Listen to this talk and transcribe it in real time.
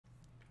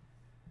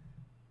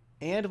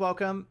And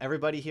welcome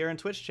everybody here in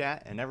Twitch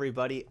chat and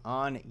everybody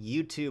on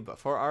YouTube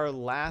for our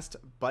last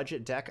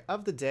budget deck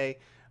of the day.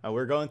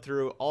 We're going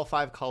through all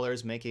 5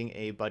 colors, making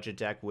a budget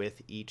deck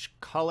with each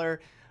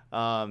color.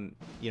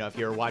 If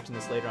you're watching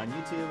this later on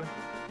YouTube,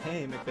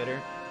 hey McFitter,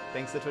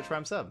 thanks to the Twitch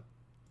Prime sub.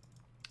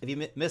 If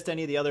you missed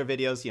any of the other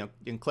videos, you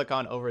can click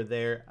on over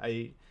there.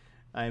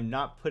 I'm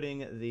not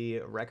putting the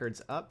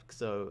records up,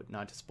 so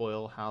not to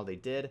spoil how they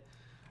did.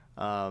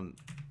 But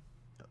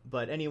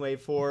anyway,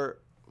 for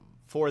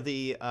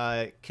the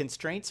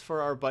constraints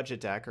for our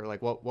budget deck, or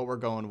like what we're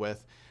going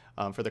with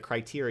for the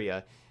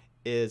criteria,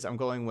 is I'm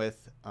going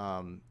with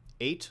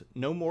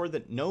no more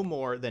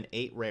than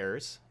 8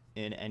 rares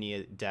in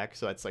any deck.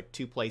 So that's like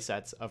 2 play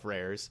sets of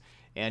rares,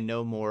 and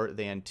no more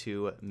than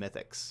 2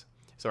 mythics.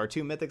 So our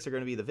 2 mythics are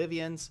going to be the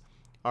Vivians.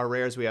 Our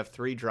rares, we have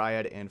 3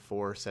 Dryad and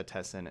 4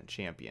 Setessan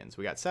Champions.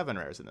 We got 7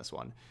 rares in this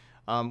one.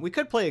 We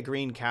could play a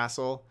green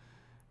castle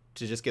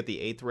to just get the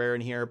 8th rare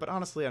in here, but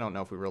honestly, I don't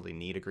know if we really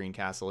need a green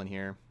castle in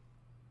here.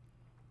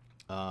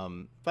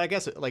 But I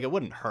guess it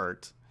wouldn't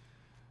hurt.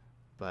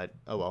 But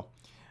oh well.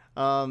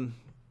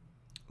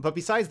 But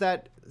besides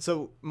that,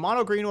 so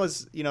mono green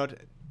was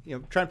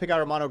trying to pick out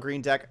our mono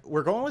green deck.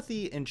 We're going with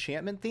the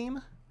enchantment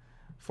theme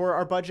for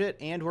our budget,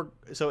 and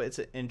so it's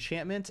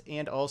enchantment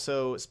and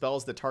also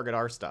spells that target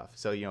our stuff.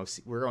 So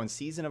we're going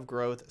Season of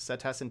Growth,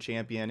 Setessan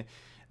Champion.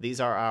 These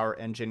are our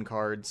engine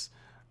cards.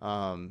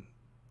 And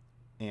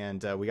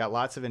we got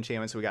lots of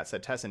enchantments. We got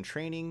Setessan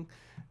Training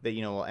that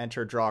will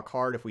enter, draw a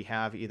card. If we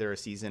have either a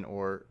Season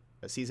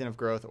of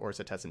Growth or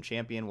Setessan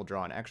Champion, we'll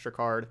draw an extra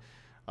card.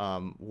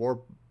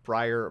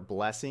 Warbriar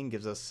Blessing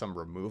gives us some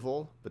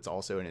removal, but it's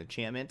also an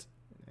enchantment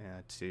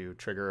to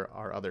trigger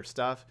our other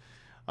stuff.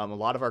 A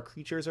lot of our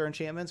creatures are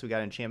enchantments. We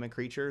got enchantment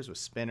creatures with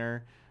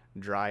Spinner,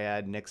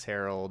 Dryad, Nyx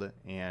Herald,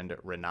 and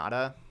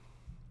Renata.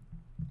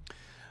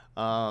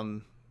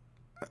 Going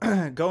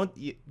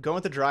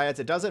with the Dryads,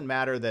 it doesn't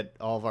matter that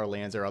all of our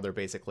lands are other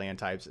basic land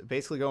types.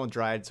 Basically going with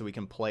Dryads so we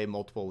can play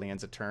multiple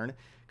lands a turn,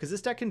 because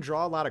this deck can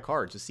draw a lot of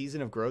cards. The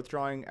Season of Growth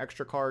drawing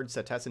extra cards,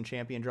 Setessan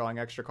Champion drawing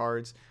extra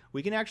cards.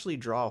 We can actually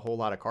draw a whole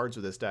lot of cards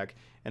with this deck,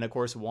 and of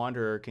course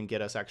Wanderer can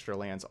get us extra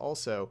lands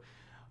also.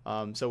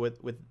 So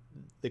with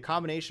the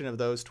combination of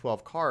those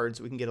 12 cards,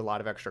 we can get a lot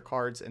of extra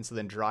cards, and so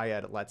then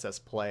Dryad lets us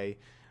play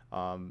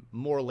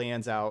more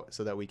lands out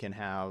so that we can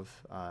have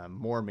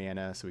more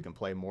mana, so we can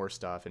play more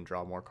stuff and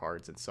draw more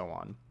cards and so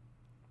on.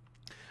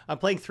 I'm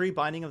playing 3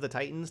 Binding of the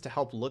Titans to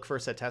help look for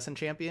Setessan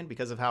Champion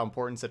because of how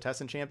important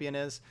Setessan Champion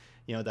is.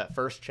 That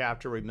first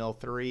chapter we mill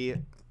 3,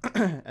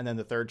 and then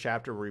the 3rd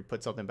chapter where we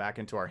put something back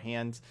into our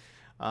hands.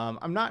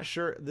 I'm not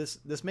sure,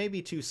 this may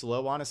be too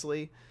slow,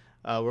 honestly.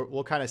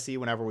 We'll kind of see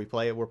whenever we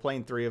play it. We're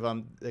playing 3 of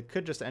them. It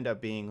could just end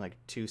up being like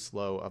too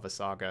slow of a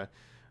saga.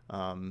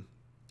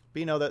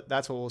 But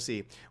that's what we'll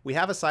see. We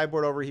have a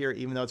sideboard over here,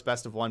 even though it's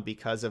best of 1,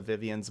 because of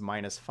Vivian's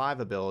 -5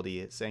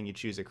 ability, saying you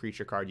choose a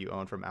creature card you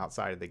own from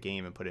outside of the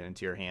game and put it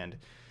into your hand.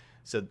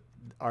 So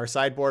our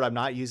sideboard, I'm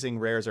not using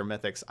rares or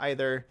mythics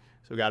either.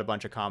 So we got a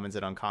bunch of commons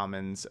and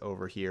uncommons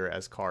over here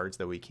as cards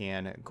that we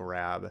can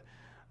grab.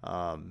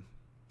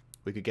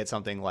 We could get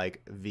something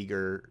like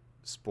Vigor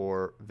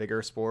Spore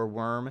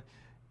Worm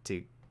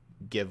to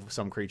give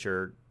some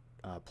creature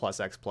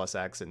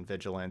 +X and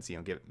vigilance.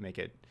 Make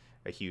it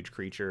a huge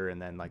creature, and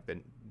then like a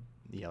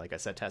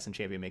Setessan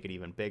Champion, make it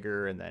even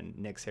bigger, and then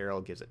Nyx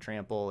Herald gives it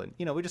trample, and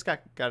we just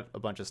got a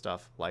bunch of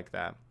stuff like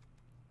that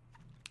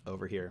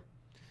over here.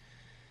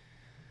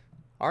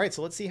 All right,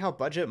 so let's see how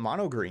budget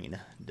mono green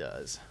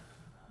does.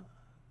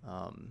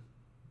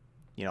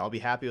 I'll be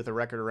happy with a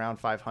record around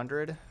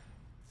 500.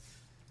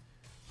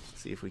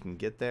 See if we can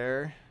get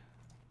there.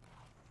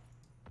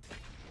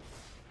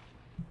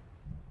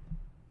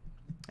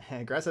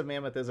 Aggressive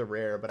Mammoth is a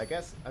rare, but I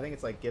think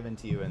it's like given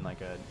to you in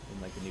the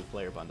new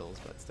player bundles,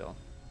 but still.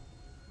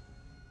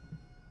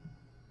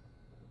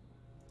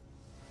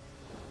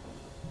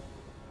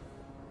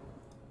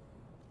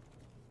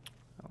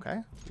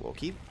 Okay, we'll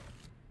keep.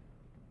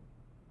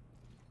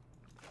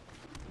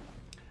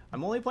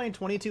 I'm only playing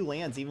 22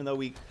 lands, even though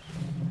we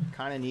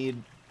kind of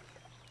need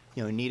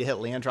to hit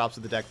land drops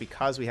with the deck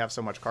because we have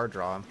so much card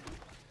draw.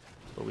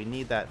 But we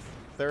need that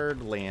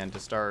 3rd land to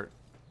start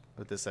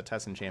with this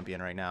Setessan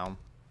Champion right now.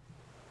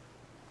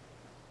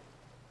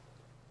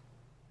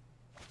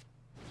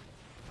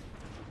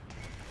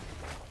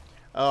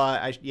 Oh,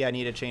 I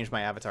need to change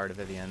my avatar to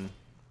Vivian,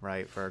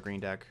 right, for our green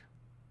deck.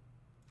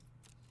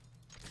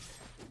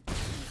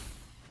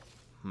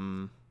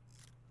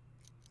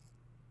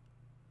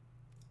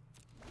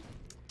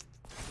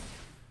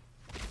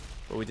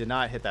 But we did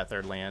not hit that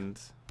 3rd land.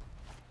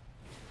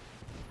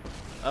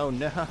 Oh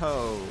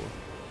no!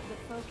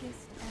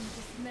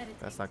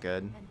 That's not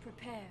good. And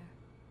prepare.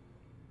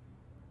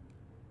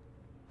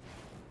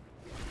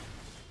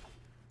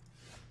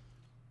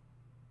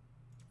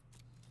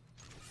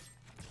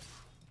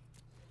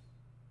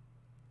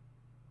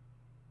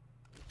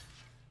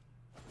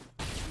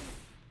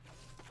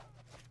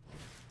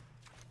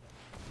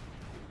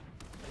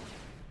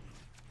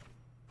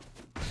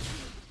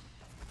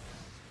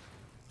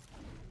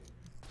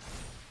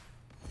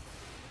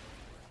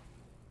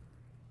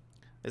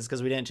 It's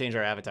because we didn't change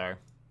our avatar.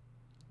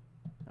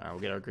 Alright,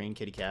 we'll get our green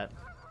kitty cat.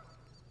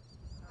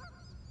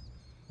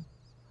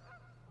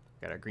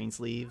 Got our green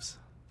sleeves.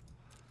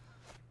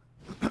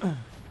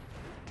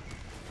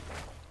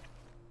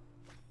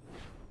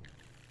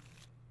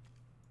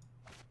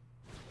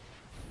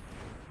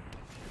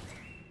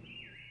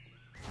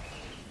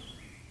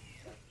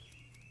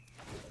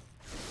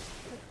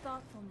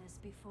 Thoughtfulness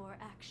before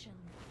action.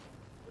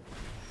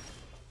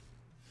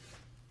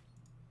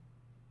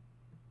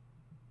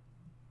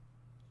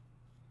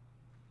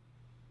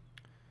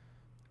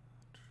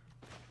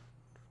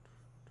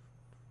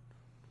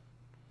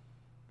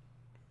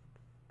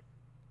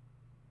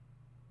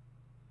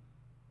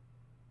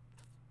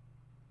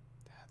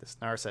 This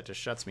Narset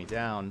just shuts me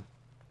down.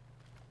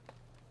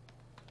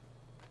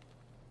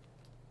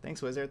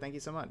 Thanks, Wizard. Thank you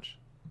so much.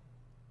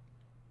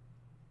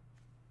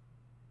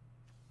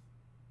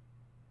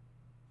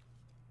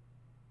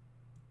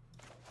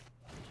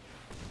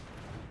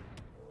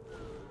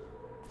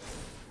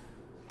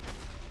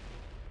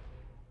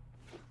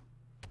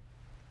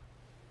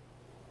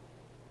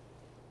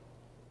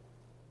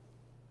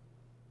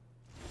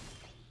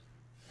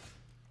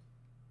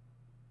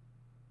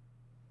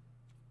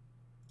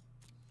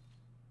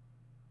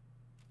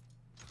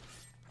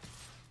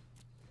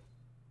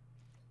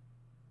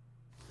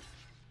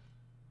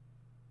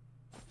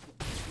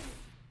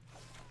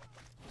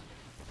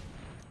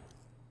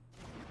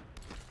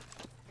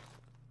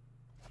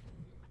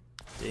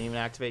 Didn't even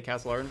activate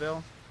Castle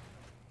Ardenvale?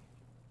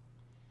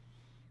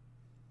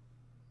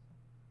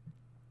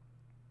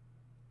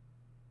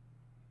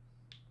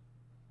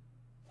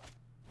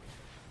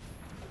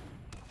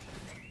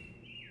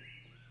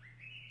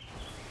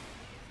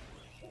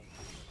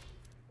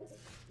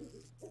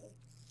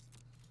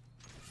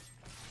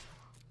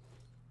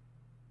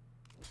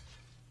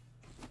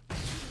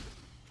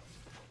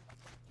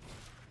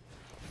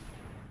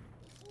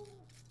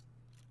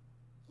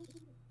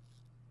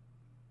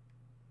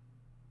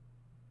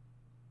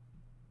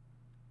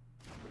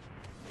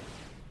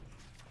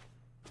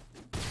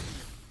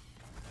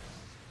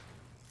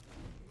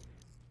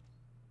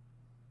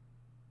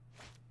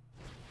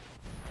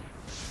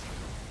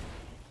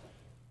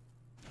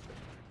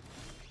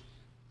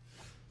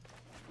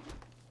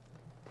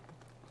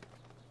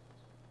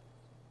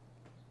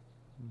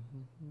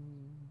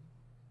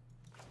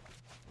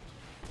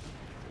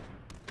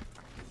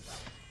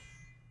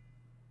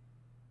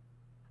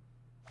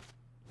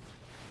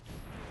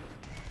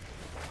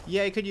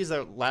 Yeah, you could use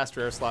the last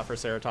rare slot for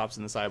Ceratops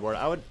in the sideboard.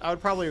 I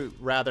would probably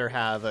rather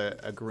have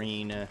a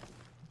green. I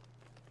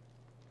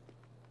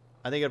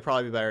think it'd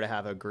probably be better to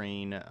have a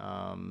green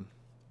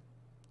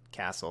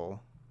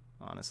castle,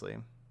 honestly.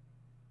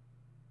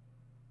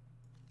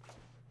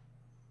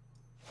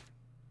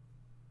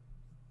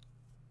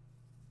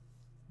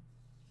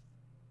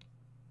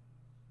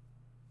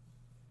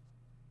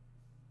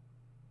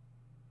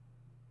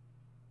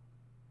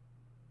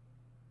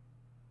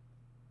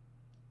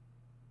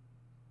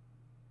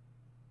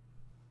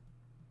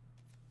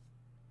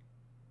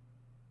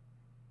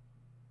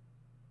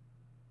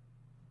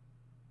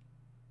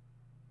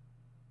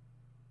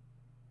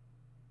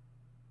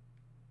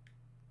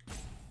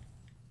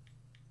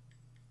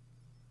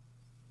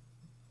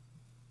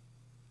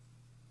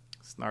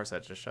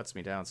 Narset just shuts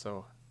me down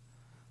so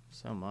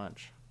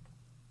much.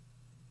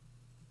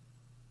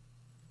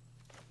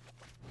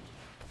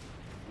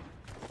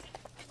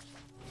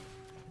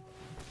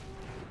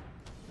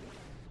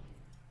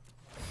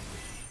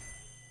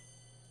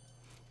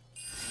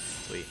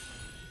 Sweet.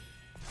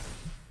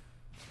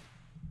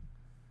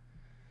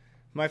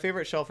 My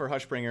favorite shell for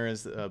Hushbringer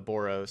is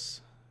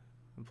Boros.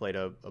 I played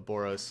a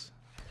Boros,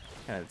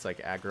 kind of it's like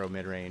aggro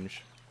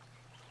mid-range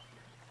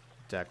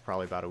deck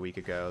probably about a week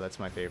ago. That's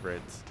my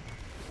favorite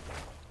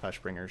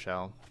Hushbringer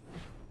shell.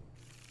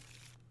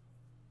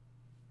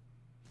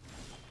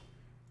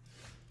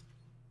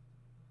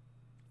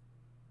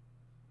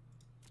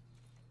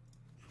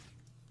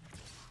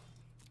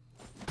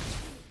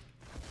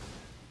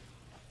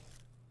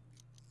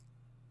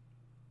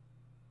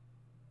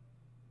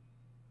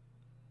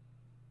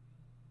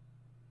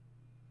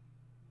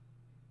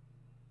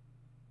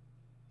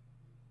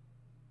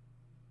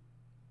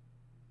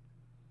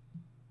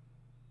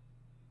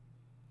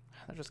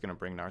 They're just gonna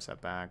bring Narset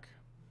back.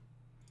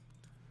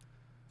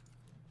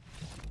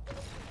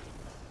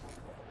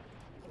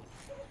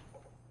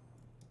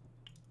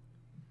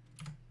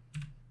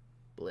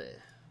 Bleh.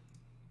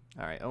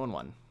 All right,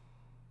 0-1.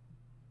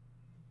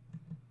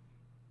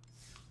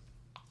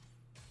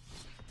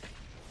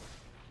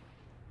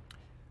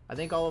 I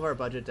think all of our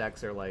budget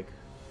decks are like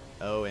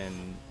O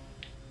and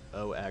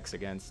OX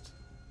against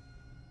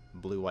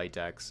blue-white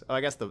decks. Oh,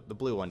 I guess the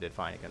blue one did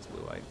fine against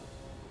blue-white.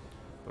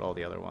 But all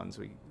the other ones,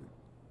 we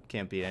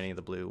can't beat any of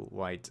the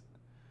blue-white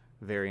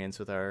variants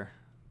with our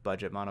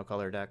budget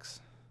monocolor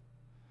decks.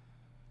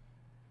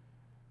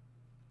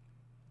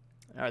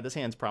 All right, this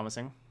hand's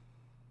promising.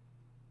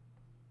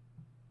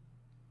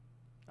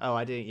 Oh,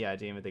 I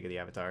didn't even think of the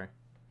avatar.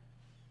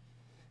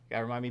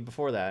 Gotta remind me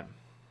before that.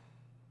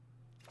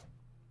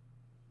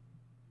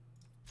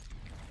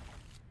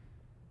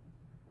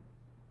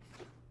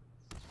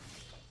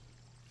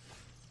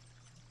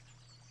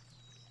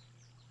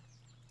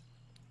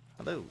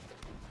 Hello.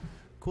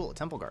 Cool, a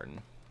temple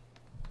garden.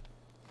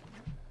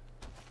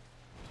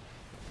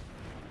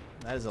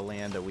 That is a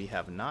land that we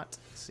have not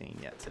seen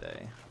yet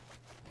today.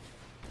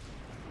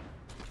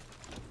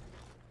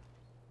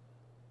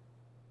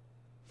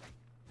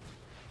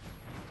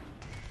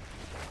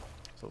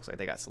 So it looks like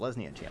they got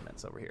Selesnya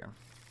enchantments over here.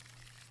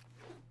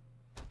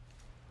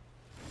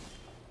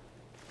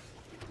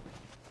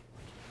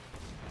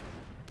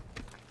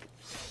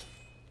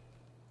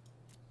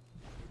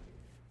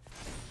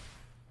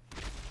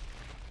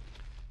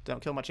 Don't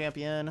kill my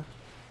champion.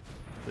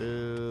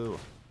 Boo.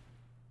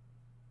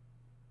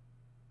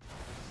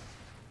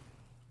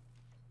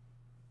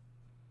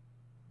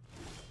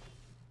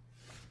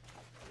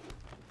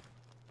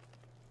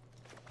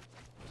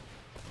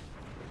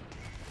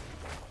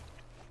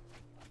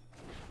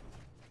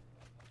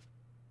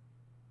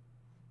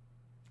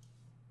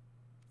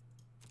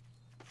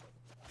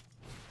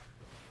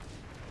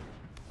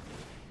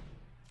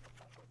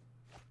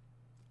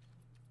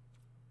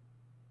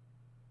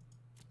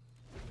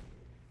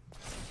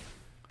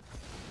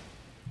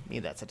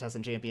 Need that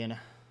Setessan champion.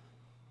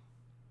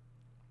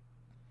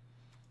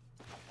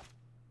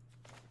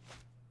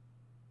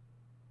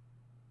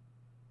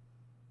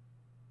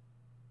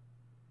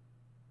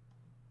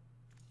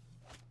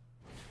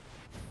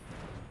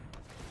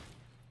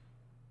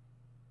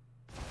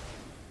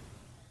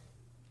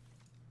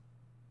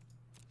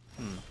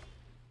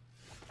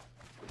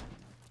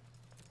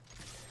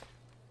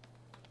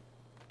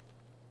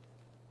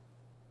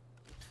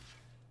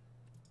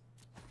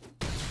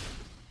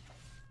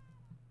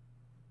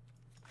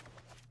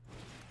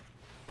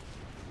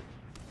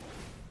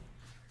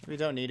 We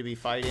don't need to be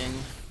fighting.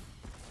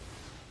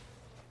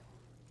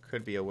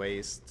 Could be a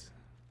waste.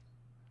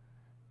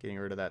 Getting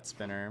rid of that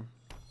spinner.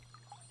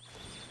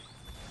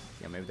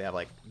 Yeah, maybe they have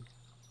like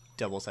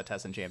double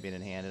Setessan champion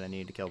in hand and I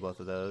need to kill both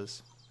of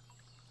those.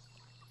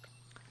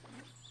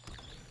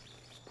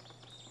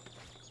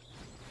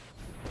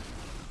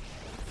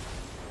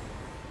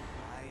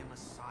 I am a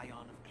scion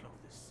of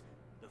Clothis,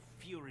 the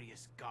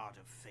furious god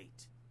of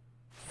fate.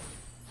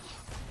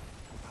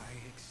 I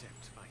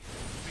accept my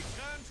fate.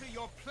 Return to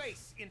your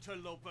place,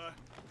 interloper.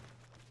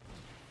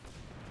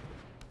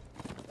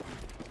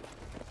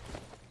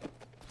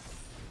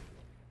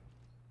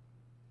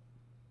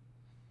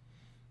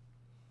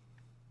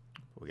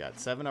 We got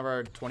 7 of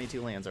our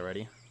 22 lands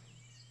already.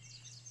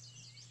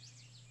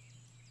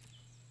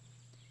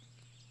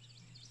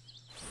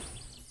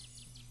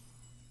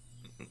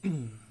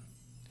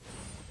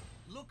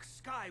 Look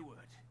skyward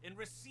and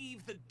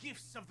receive the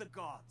gifts of the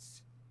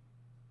gods.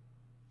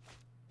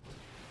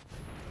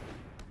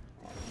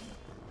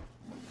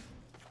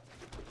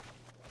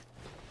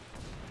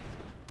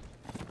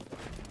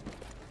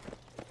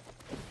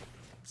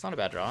 It's not a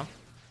bad draw.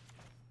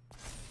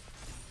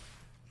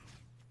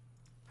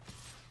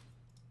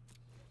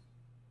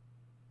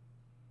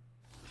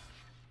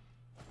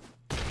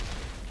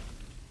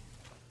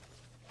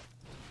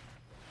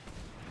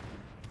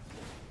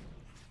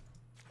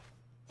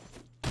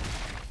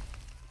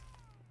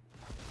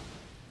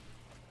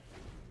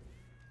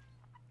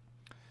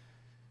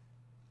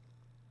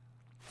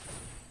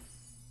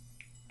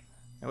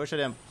 I wish I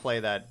didn't play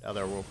that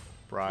other Wolfbriar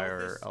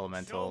Clothis,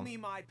 Elemental. show me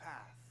my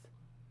path.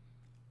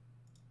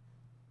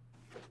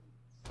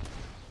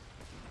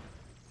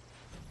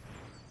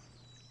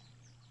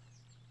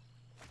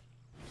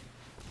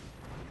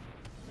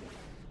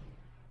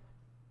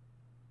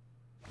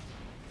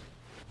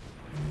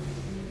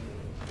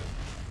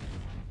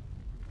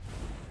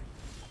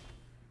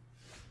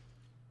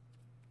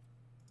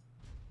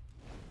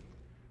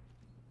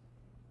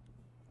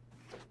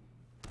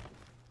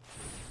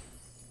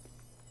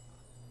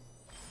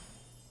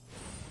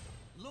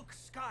 Look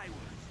skyward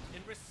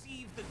and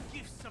receive the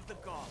gifts of the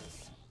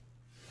gods.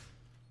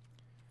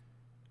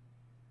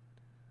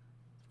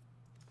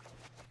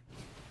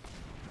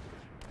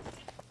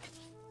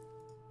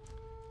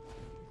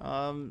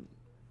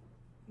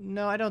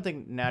 No, I don't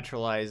think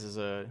Naturalize is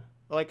a...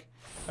 Like,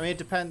 I mean, it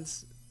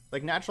depends.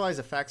 Like, Naturalize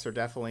effects are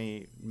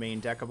definitely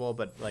main deckable,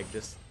 but, like,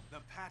 just The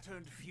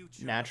patterned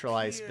future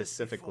Naturalize appears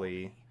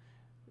specifically, before me.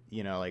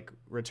 you know, like,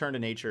 Return to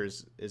Nature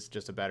is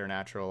just a better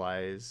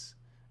Naturalize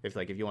if,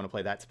 like, if you want to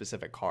play that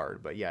specific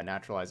card. But, yeah,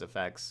 Naturalize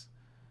effects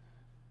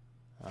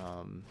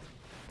are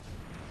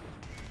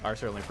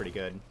certainly pretty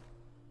good.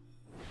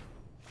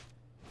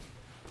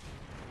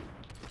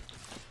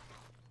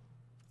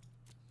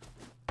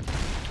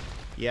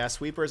 Yeah,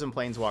 Sweepers and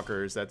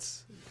Planeswalkers,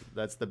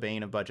 that's the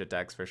bane of budget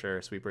decks for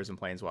sure. Sweepers and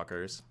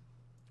Planeswalkers.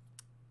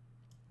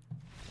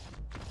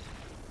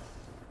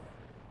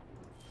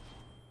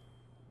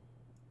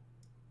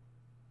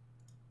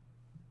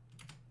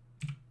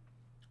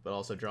 But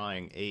also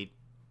drawing eight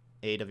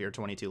of your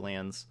 22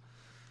 lands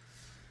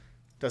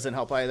doesn't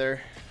help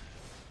either.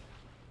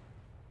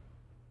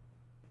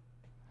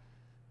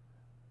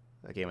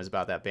 That game is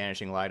about that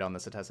banishing light on the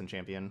Setessan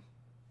champion.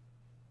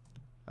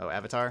 Oh,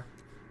 Avatar?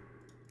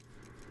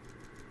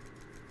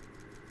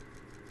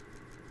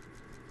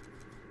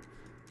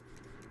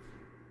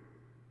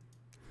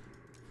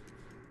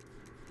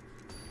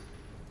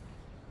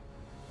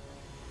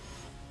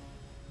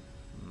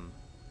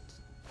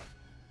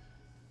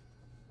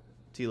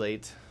 Too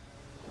late.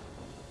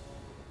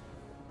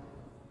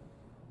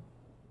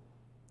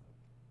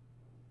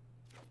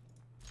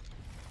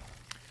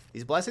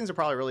 These blessings are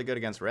probably really good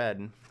against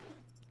red.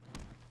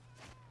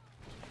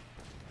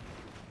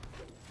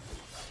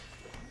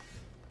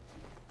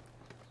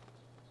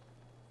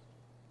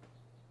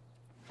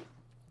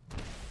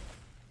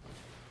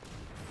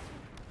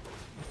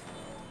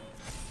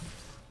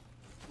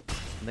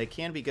 They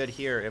can be good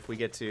here if we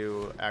get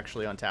to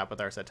actually untap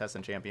with our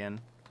Setessan champion.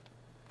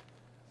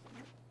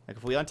 Like,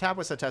 if we untap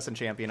with Setessan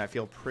champion, I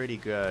feel pretty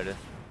good.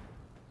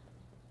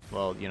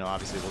 Well, you know,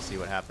 obviously we'll see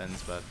what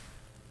happens, but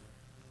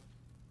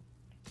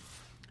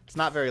it's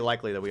not very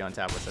likely that we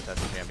untap with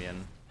Setessan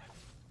champion.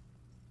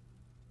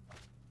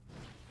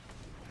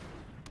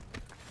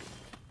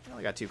 I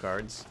only got 2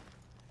 cards.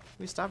 Can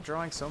we stop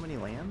drawing so many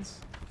lands?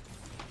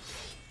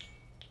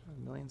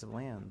 Millions of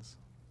lands.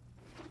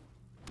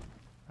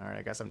 Alright,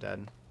 I guess I'm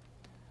dead.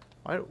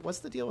 What's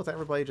the deal with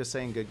everybody just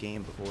saying good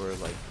game before,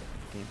 like,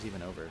 game's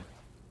even over?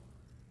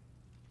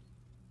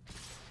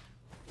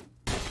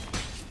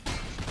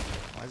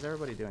 Why is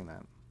everybody doing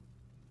that?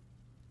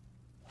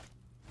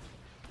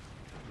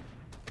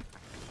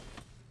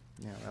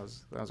 Yeah, that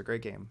was a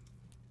great game.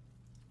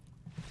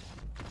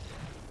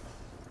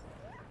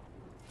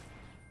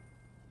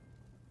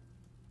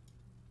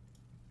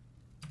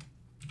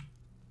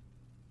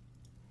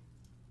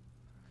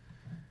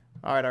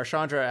 All right, our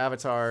Chandra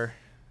avatar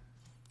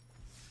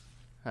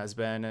has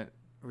been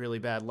really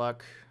bad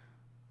luck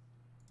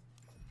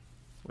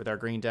with our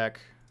green deck.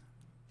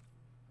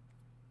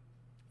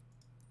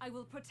 I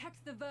will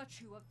protect the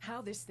virtue of...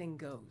 How this thing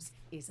goes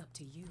is up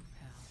to you,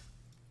 pal.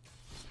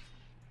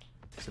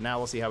 So now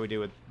we'll see how we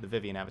do with the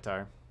Vivian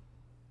avatar.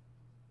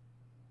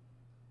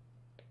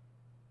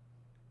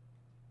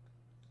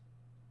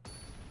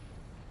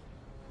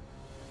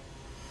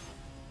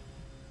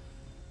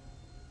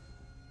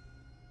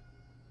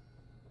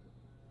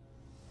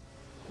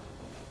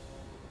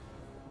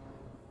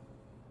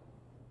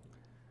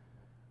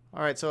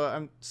 All right, so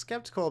I'm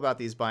skeptical about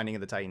these Binding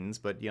of the Titans,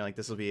 but, you know, like,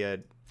 this will be a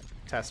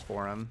test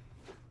for him.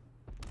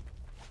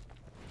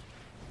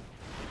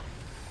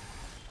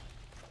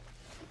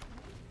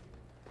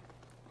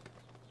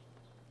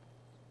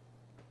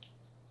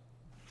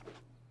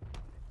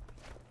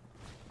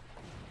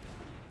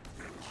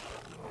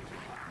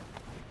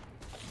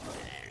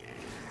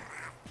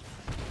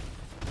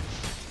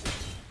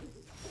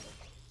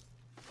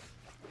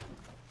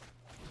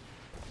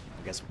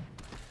 I guess,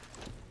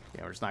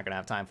 yeah, we're just not going to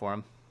have time for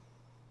him.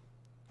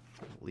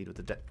 Lead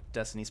with the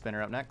Destiny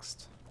Spinner up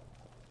next.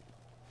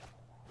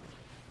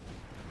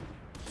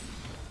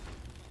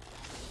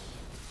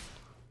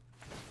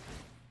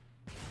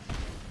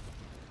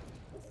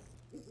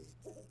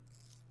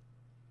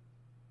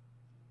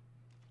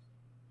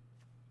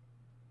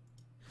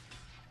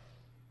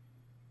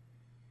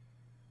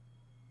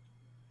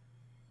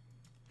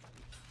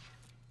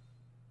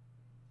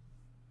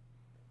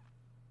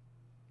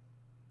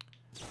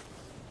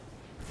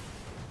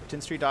 Tin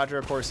Street Dodger,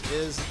 of course,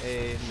 is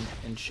an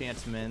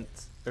enchantment.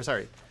 Or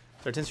sorry,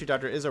 so Tin Street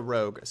Dodger is a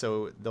rogue,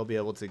 so they'll be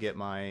able to get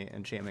my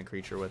enchantment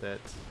creature with it.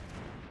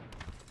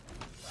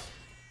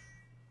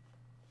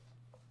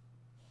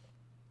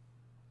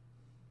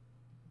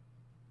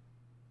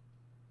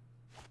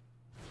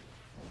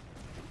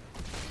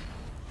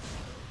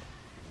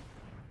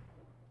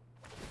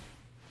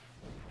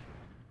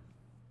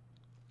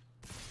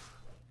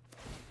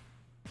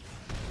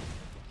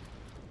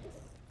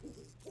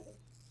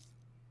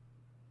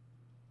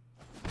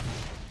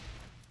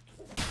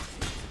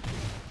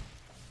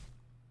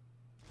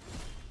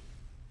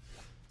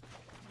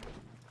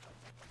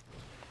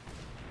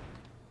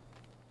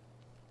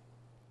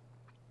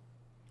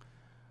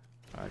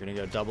 Gonna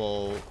go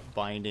double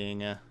binding.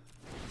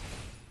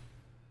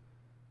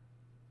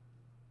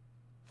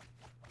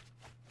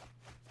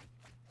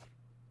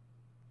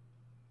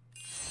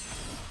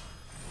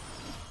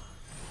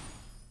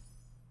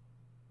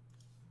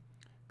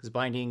 Because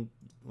binding,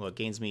 well,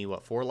 gains me,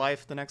 what, 4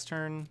 life the next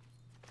turn?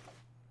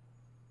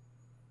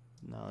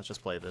 No, let's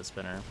just play the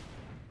spinner.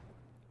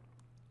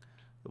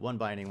 The 1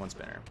 binding, 1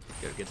 spinner.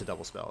 Get to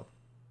double spell.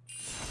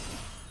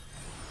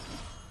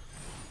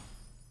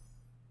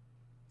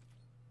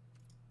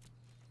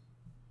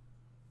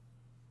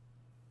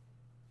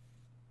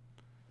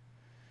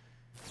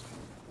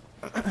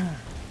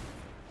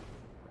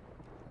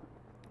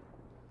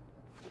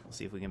 We'll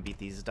see if we can beat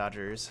these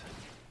Dodgers.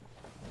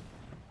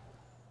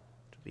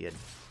 It'll be a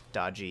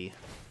dodgy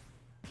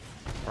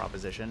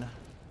proposition.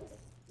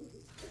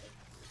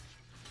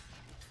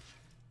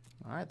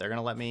 Alright, they're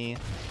gonna let me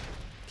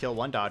kill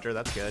 1 Dodger,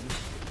 that's good.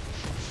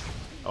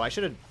 Oh, I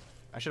should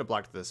have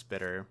blocked the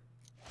Spitter.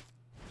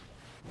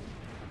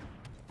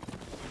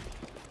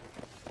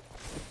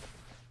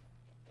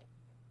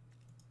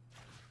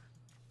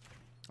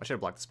 I should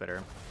have blocked the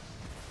Spitter.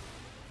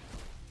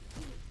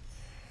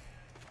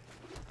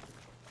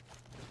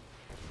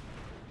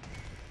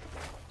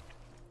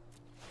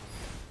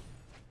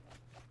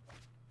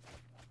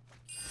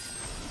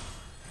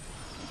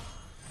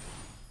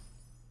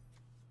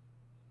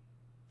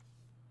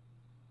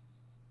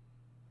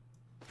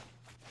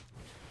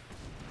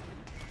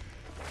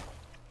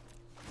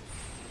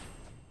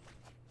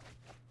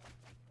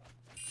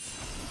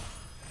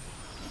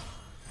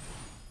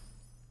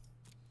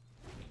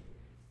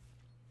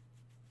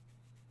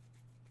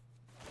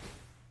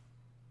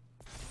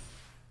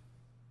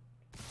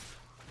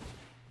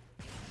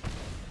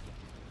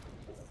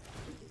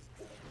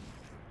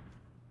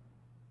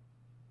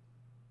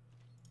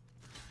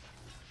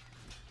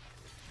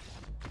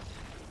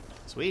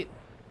 Sweet.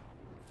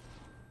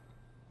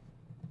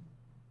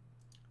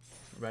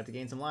 We're about to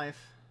gain some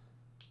life.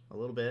 A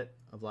little bit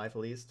of life,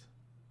 at least.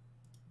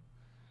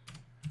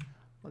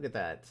 Look at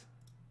that.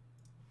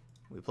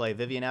 We play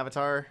Vivian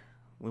Avatar,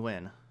 we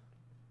win.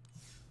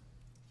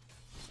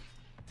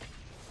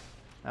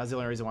 That was the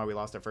only reason why we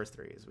lost our first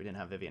 3, is we didn't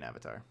have Vivian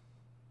Avatar.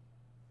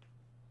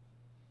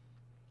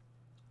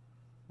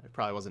 There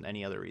probably wasn't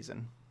any other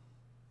reason.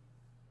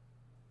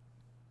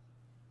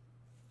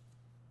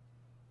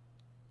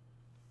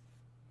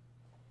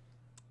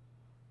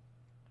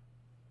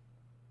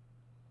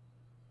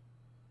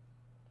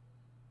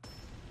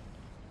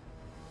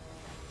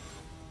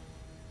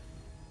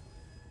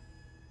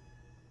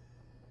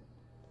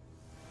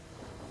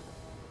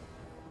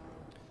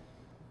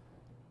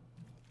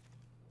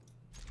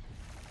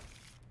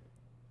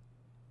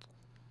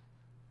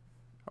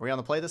 Are we on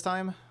the play this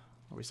time? Or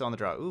are we still on the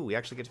draw? Ooh, we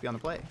actually get to be on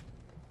the play.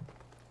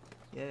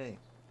 Yay.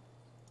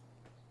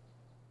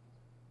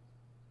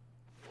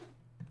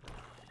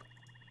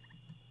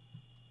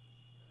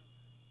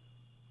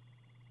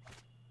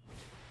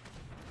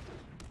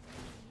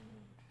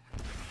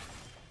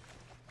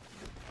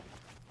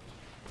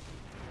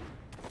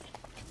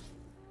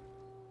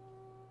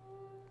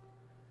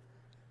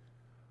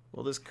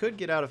 Well, this could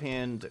get out of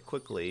hand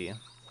quickly.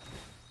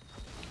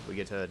 We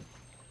get to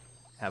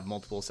have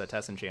multiple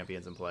Setessan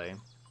champions in play.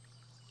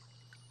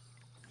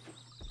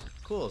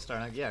 Cool,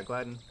 Starknight. Yeah,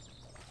 glad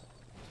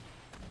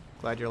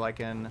you're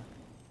liking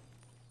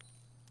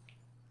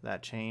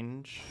that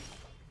change.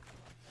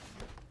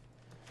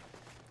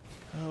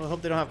 Oh, I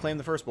hope they don't have Claim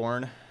the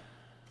Firstborn.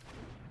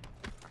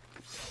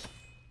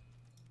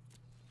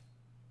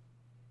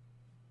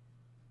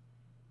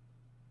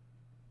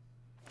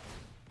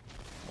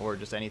 Or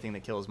just anything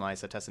that kills my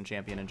Setessan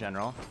champion in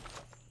general.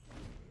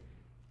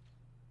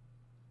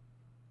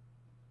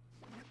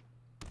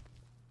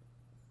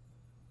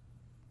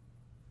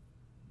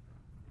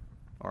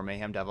 Or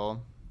Mayhem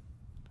Devil.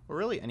 Or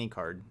really any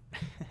card.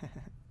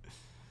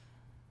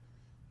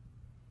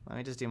 Let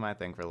me just do my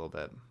thing for a little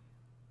bit.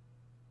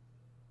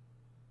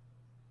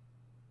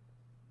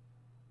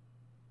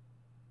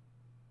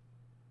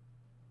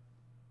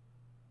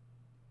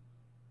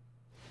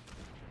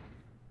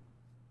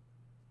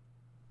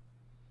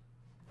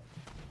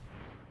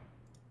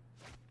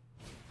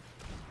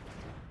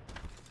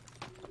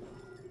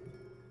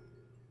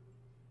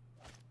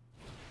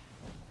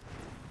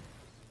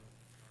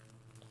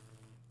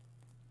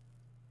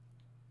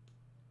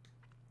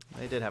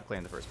 They did have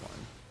Claim the Firstborn.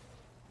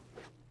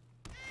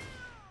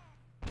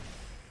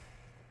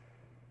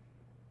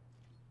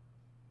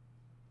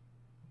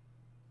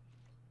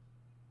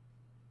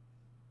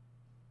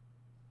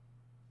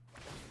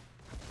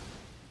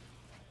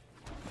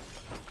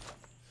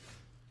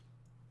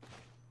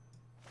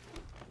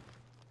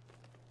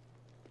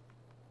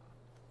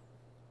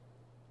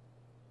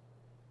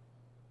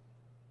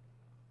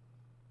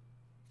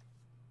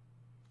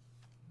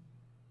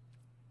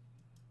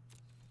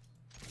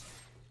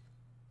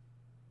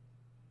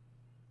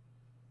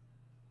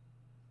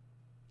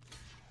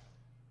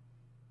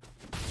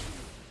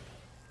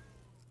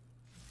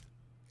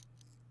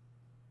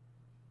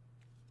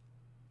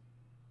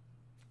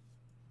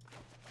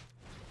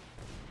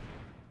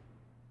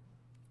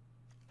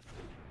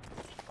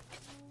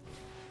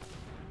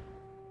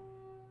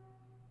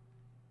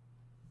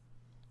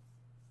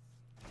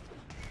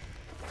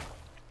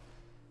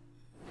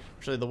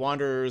 Actually, the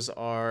Wanderers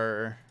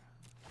are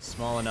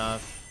small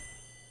enough.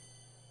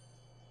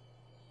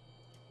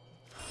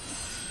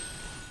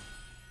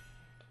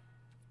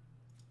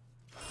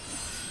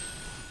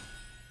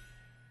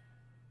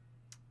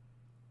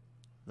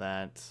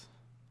 That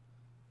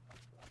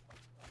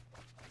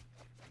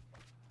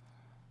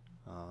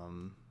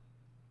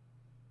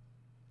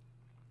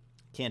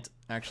can't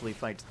actually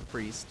fight the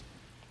priest.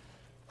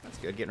 That's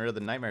good, getting rid of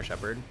the Nightmare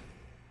Shepherd.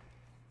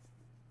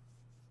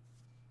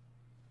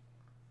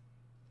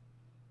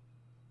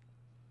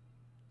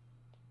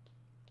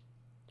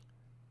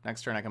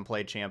 Next turn I can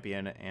play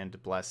Champion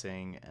and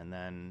Blessing, and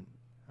then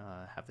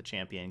have the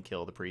Champion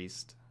kill the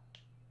priest.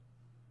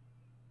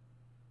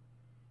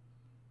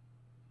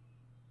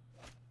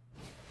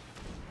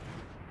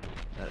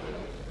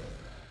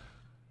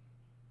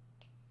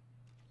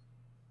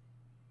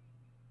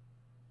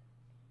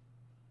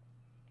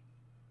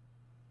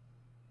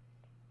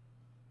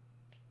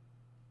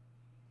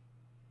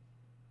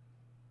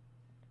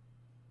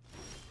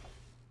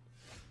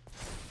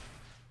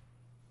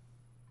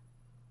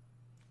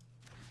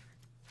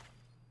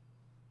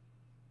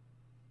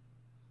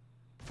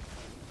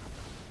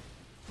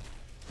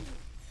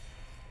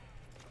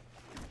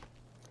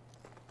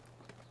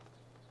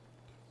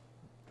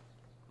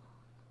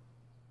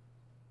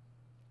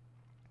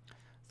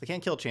 They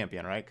can't kill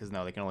Champion, right? Because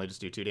no, they can only just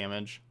do 2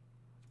 damage.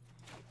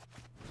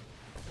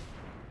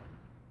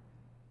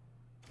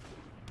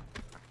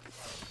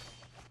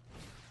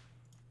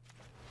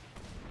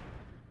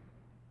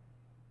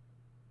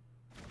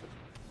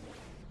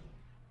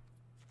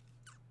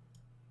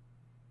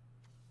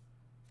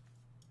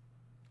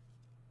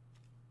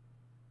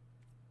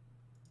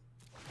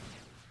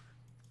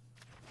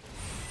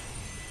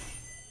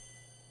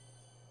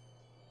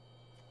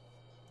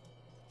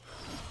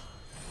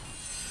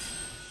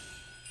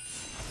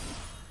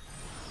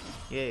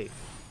 Yay.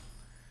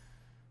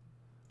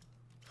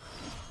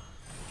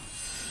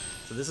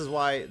 So this is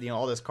why, you know,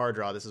 all this card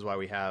draw, this is why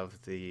we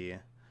have the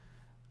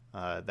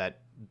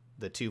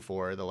the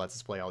 2/4 that lets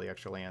us play all the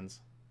extra lands.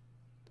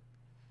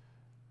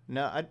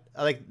 No, I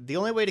like the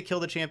only way to kill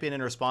the champion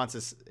in response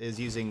is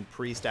using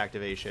priest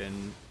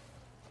activation.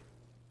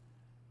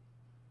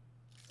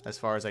 As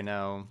far as I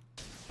know.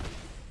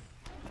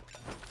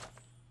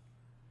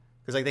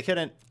 Because like they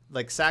couldn't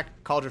like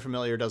sack Cauldron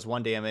Familiar does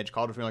 1 damage,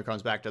 Cauldron Familiar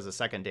comes back does a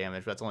 2nd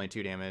damage, but that's only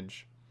 2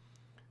 damage.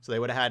 So they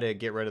would have had to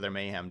get rid of their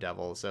Mayhem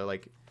Devil. So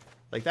like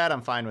that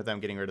I'm fine with them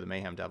getting rid of the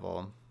Mayhem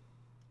Devil.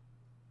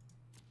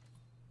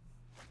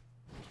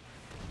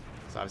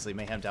 So obviously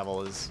Mayhem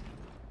Devil is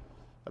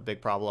a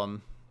big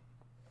problem.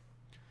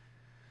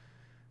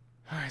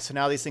 Alright, so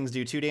now these things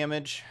do 2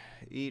 damage.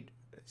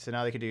 So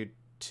now they can do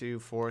 2,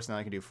 4, so now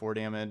they can do 4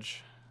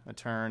 damage a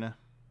turn.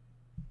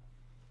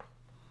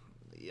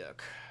 Yuck.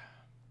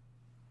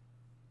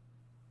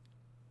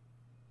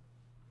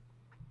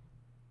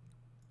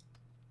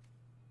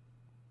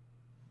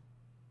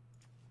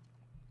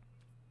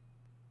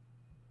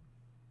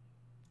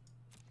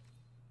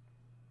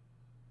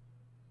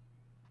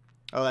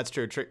 Oh, that's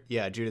true.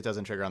 Yeah, Judith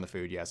doesn't trigger on the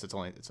food. Yes,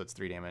 it's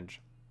 3 damage.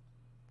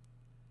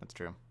 That's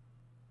true.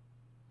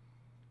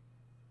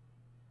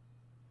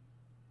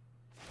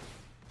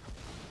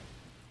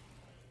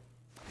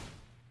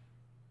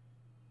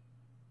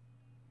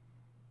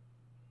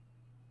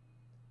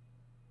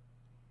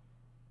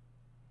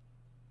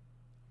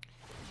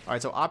 All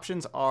right, so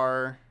options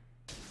are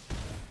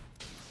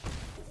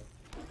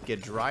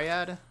get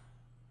Dryad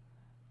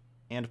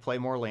and play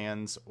more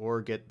lands,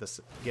 or get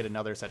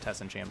another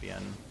Setessan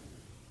champion.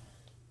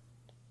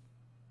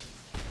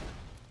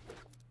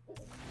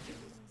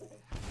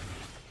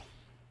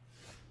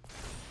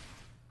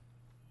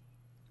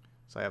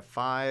 So I have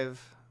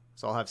 5,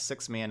 so I'll have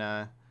 6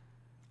 mana.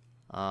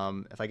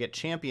 If I get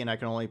champion, I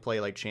can only play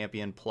like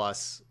champion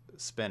plus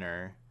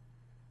spinner.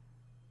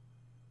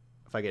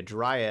 If I get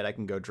Dryad, I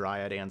can go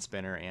Dryad and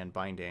spinner and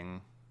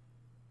binding.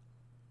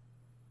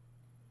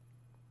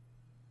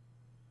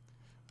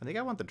 I think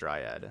I want the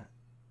Dryad.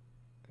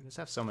 I just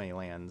have so many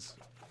lands.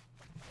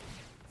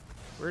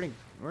 We're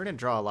gonna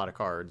draw a lot of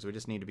cards. We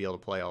just need to be able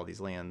to play all these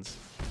lands.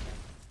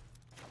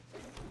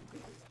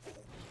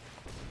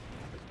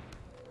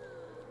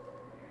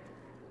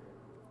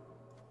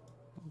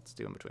 Let's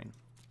do in between.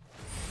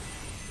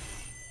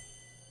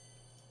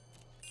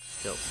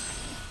 Tilt.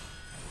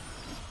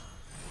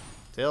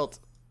 Tilt.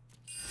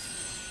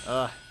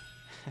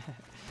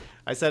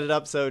 I set it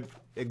up so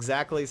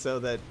exactly so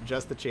that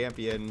just the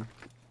champion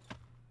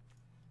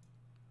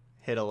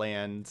hit a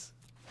land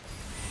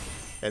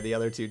and the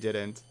other 2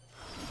 didn't.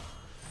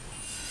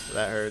 So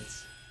that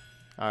hurts.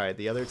 Alright,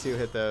 the other 2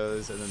 hit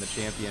those, and then the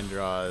champion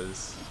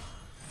draws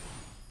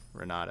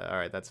Renata.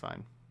 Alright, that's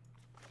fine.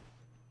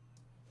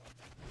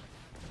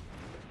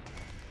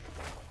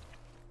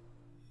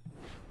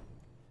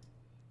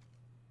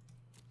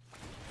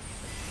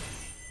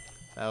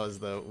 That was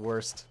the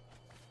worst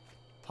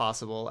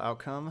possible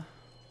outcome.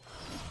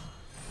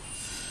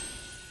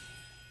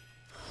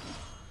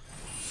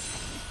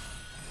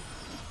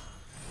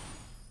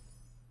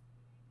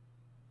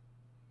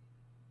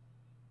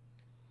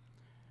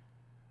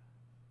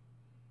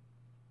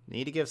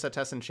 Need to give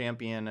Setessan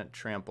champion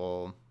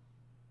trample.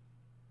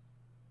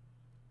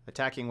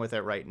 Attacking with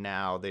it right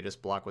now, they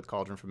just block with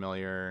Cauldron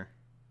Familiar.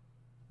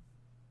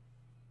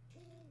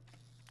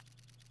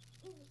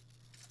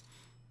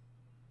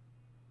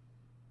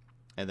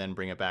 And then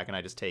bring it back, and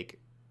I just take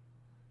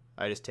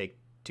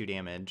 2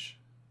 damage,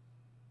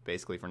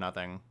 basically for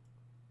nothing.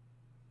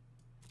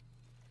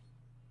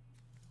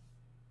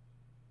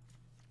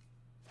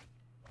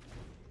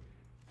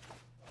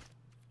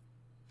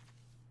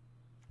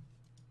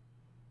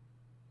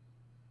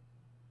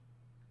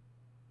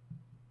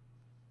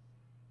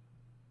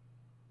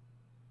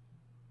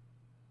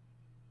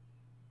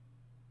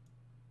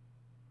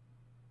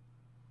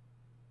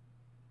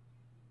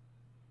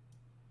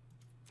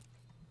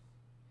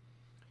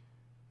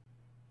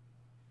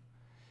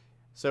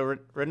 So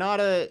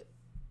Renata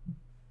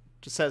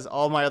just says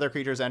all my other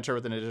creatures enter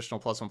with an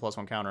additional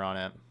 +1/+1 counter on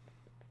it.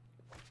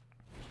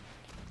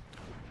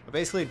 I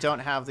basically don't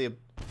have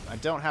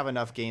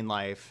enough gain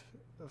life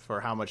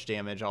for how much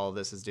damage all of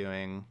this is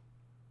doing.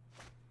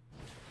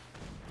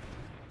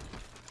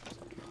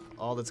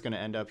 All that's going to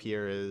end up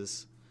here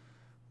is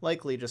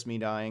likely just me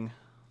dying.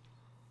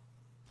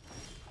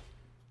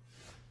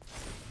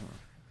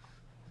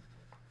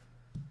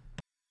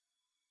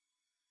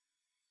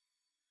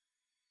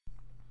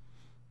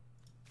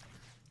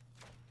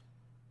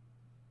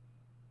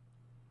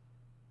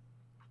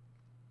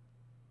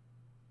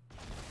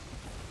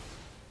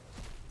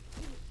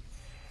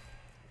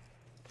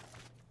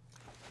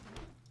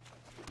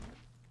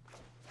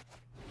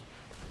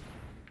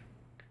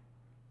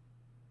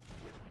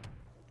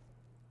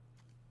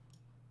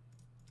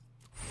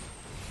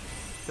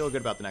 Feel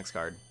good about the next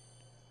card.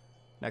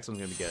 Next one's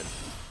gonna be good.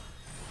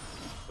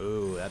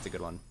 Ooh, that's a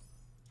good one.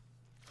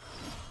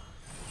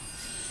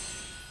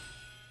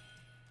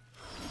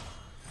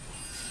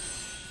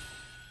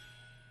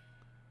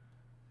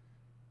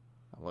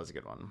 was a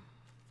good one.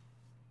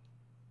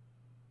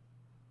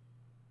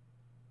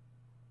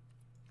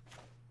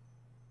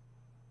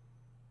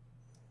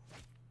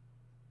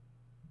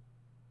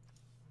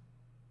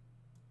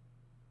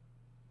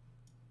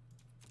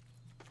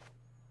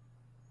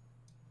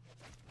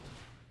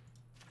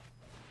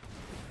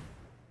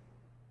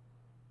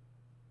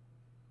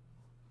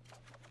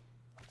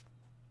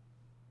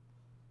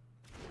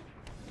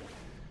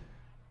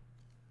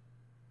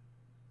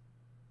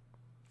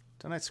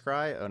 Don't I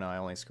scry? Oh no, I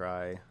only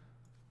scry.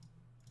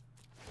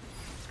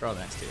 Scry the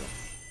next two.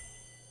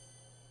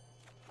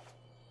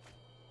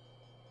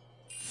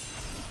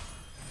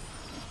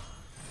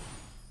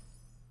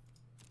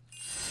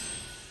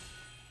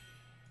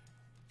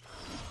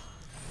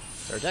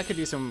 So our deck could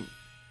do some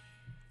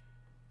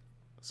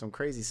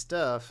crazy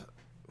stuff.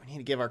 We need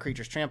to give our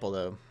creatures trample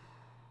though.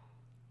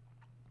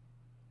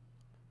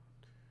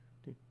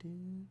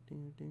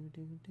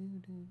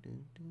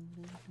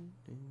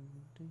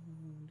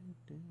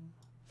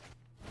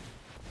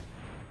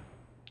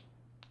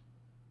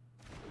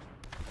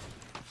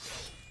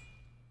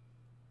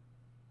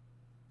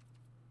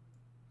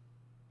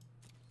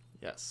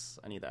 Yes,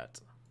 I need that.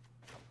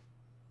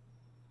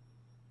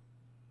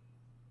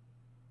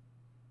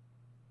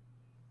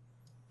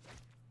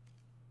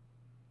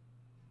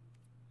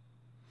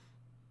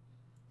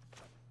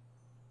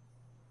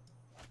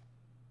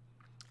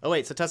 Oh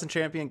wait, so Tussin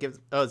Champion gives.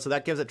 Oh, so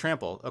that gives it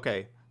trample.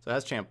 Okay, so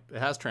it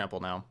has trample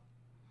now.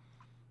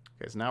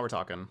 Okay, so now we're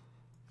talking.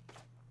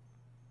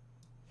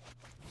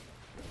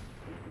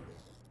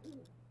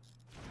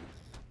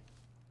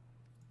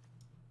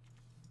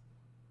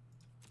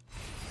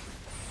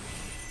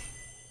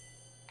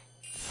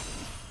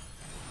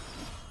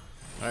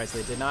 All right, so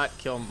they did not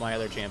kill my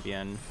other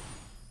champion.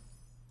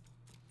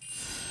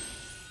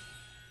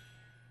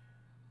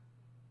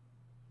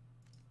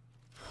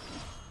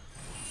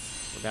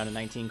 We're down to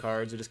 19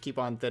 cards. We just keep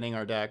on thinning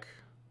our deck.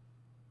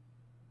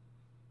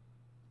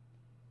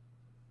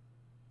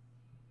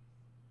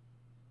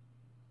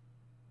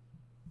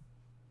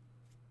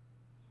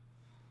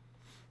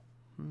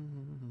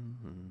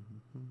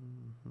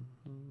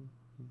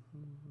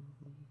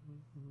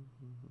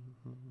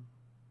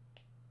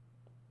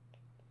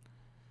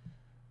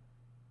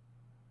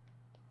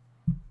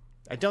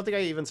 I don't think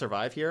I even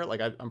survive here.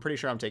 Like, I'm pretty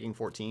sure I'm taking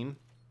 14.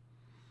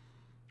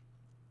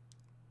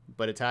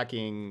 But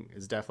attacking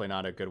is definitely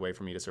not a good way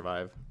for me to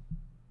survive.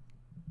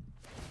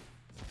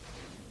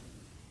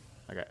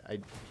 Okay,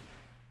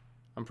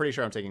 I'm pretty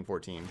sure I'm taking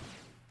 14.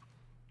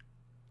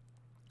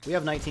 We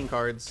have 19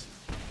 cards.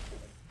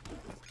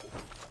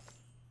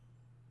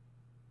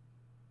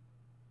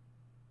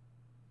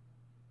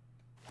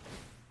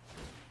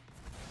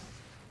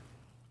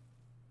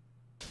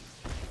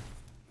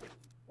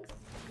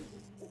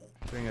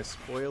 Putting a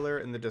spoiler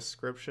in the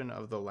description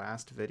of the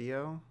last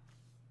video.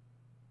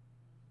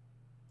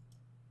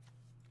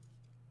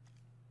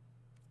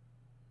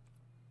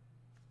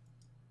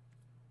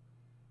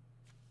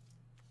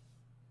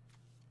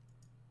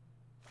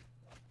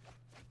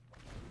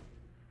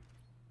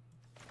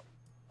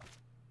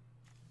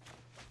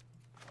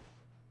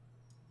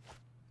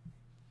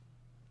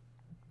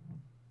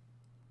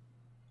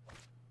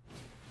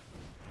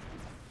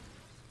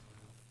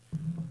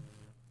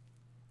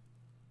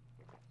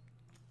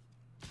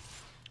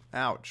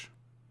 Ouch.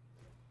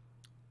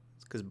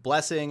 Because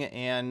Blessing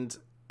and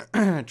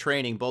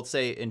Training both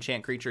say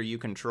enchant creature you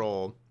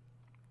control.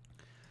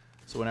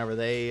 So whenever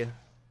they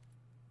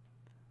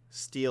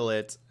steal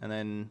it, and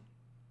then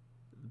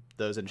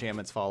those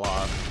enchantments fall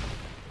off.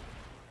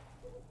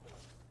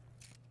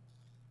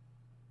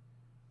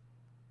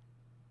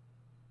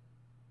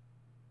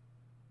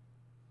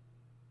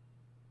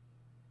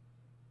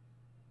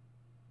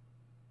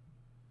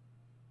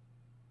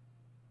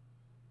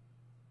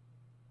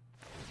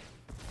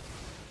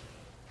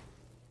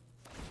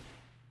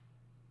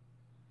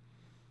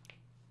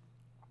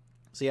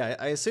 So yeah,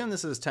 I assume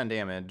this is 10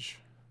 damage.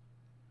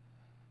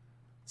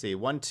 Let's see,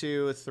 1,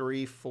 2,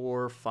 3,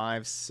 4,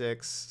 5,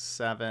 6,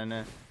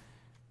 7,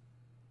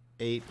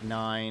 8,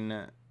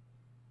 9,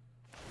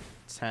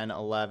 10,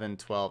 11,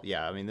 12.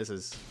 Yeah, I mean, this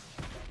is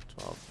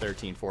 12,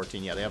 13,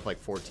 14. Yeah, they have like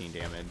 14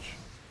 damage.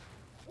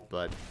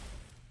 But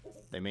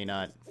they may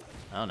not...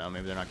 I don't know,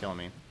 maybe they're not killing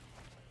me.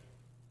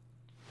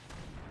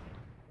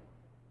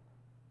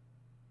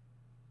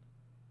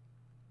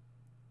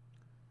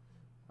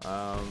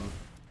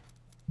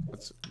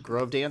 What's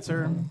Grove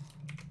Dancer?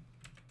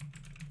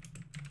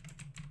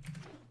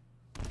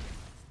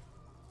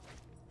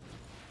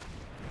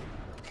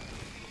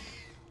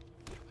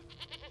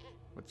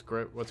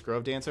 What's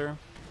Grove Dancer?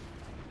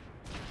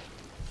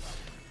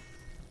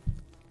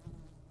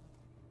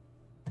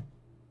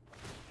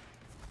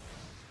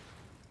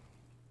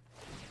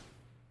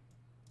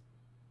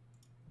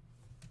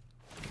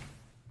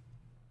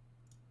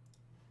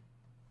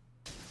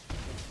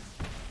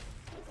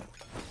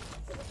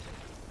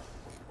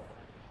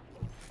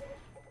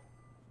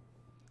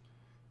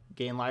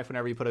 Gain life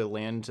whenever you put a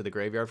land to the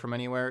graveyard from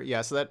anywhere.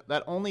 Yeah, so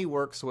that only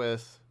works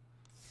with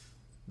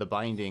the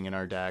binding in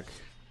our deck.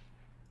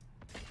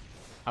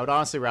 I would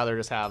honestly rather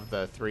just have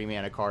the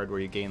 3-mana card where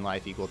you gain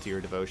life equal to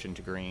your devotion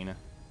to green.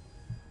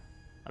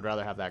 I'd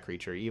rather have that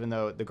creature, even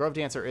though the Grove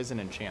Dancer is an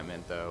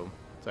enchantment, though.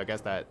 So I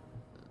guess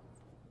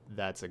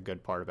that's a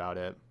good part about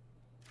it.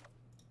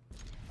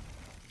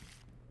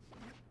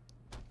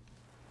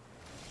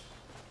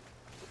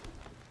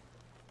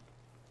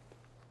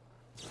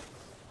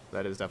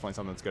 That is definitely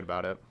something that's good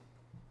about it.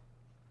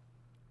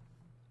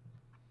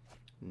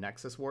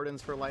 Nexus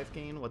Wardens for life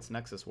gain? What's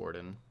Nexus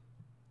Warden?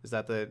 Is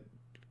that the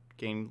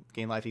gain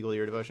life equal to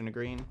your devotion to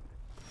green?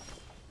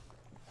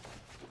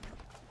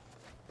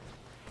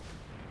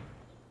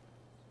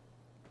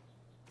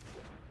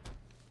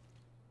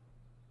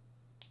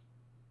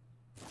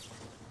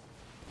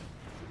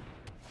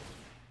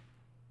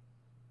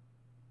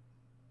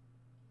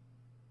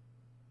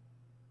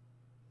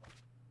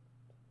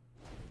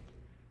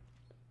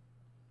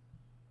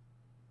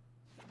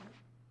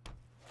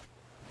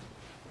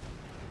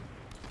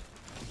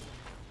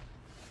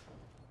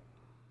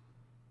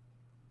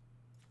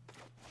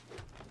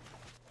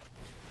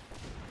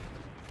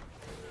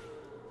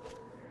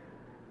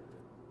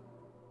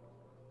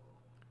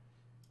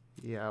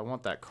 Yeah, I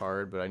want that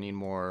card, but I need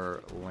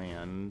more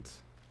land.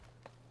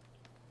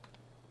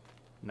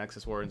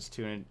 Nexus Warden's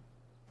 2 and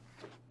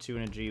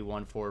a G,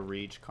 1/4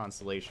 reach,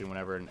 Constellation.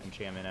 Whenever an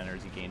enchantment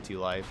enters, you gain 2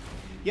 life.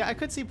 Yeah, I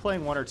could see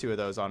playing 1 or 2 of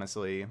those,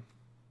 honestly.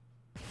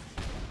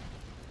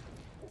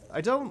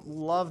 I don't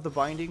love the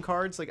binding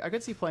cards. Like, I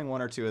could see playing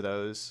 1 or 2 of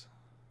those.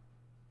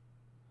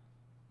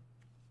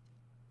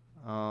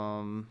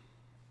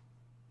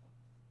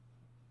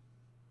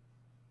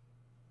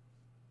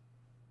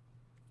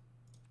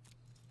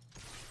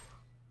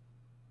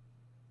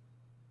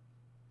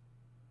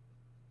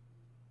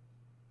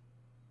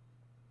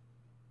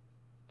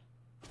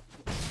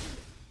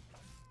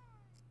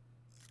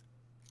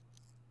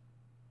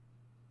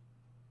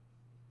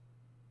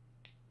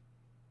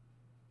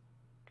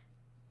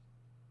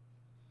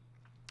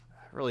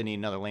 I really need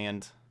another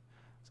land.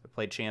 So I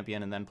play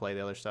Champion and then play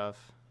the other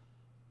stuff.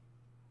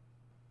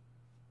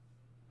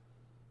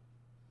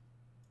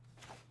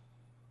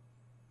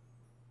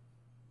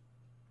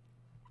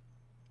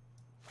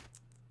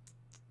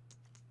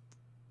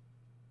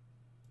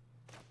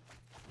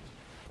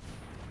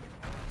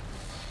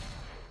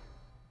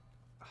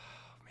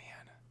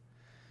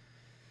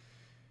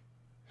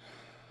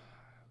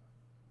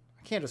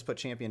 I can't just put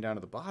Champion down to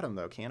the bottom,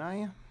 though, can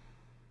I?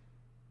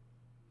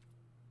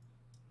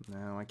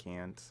 No, I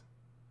can't.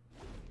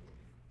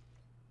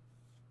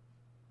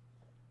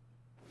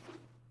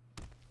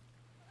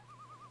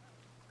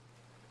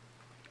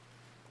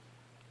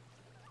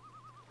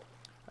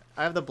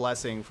 I have the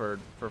blessing for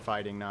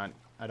fighting, not...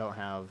 I don't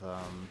have...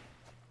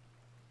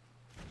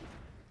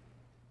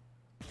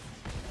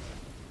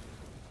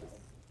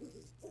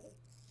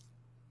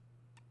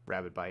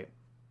 Rabid Bite.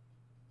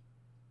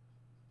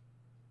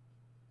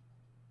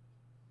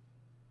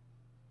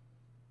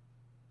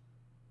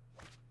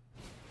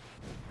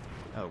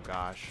 Oh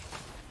gosh.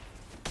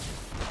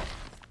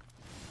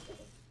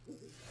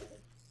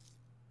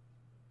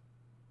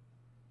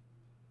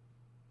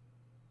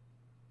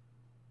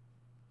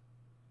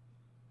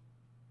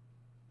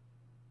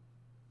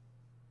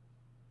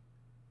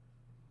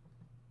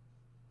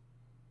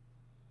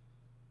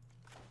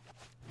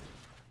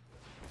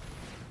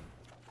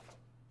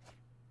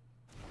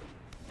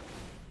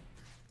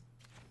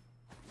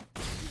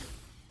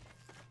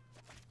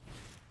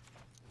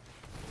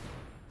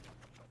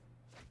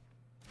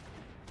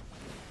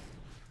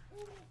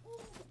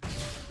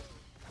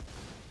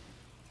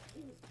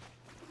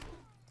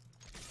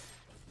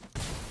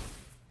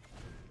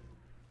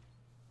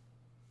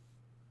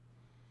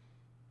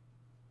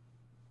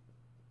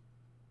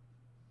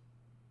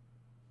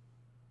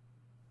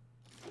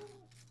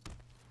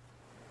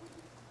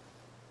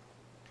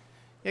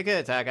 Yeah, good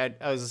attack.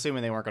 I was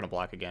assuming they weren't going to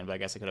block again, but I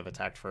guess I could have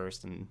attacked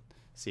first and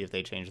see if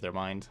they changed their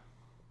mind.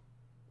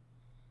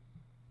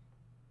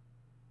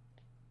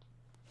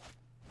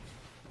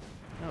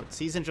 No,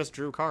 Season just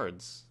drew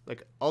cards.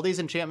 Like, all these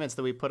enchantments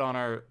that we put on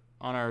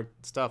our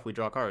stuff, we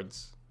draw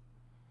cards.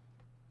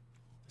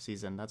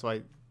 Season. That's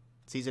why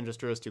Season just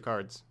drew us 2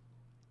 cards.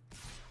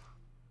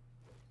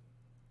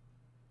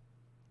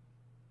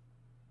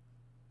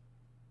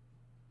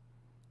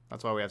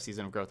 That's why we have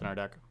Season of Growth in our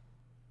deck.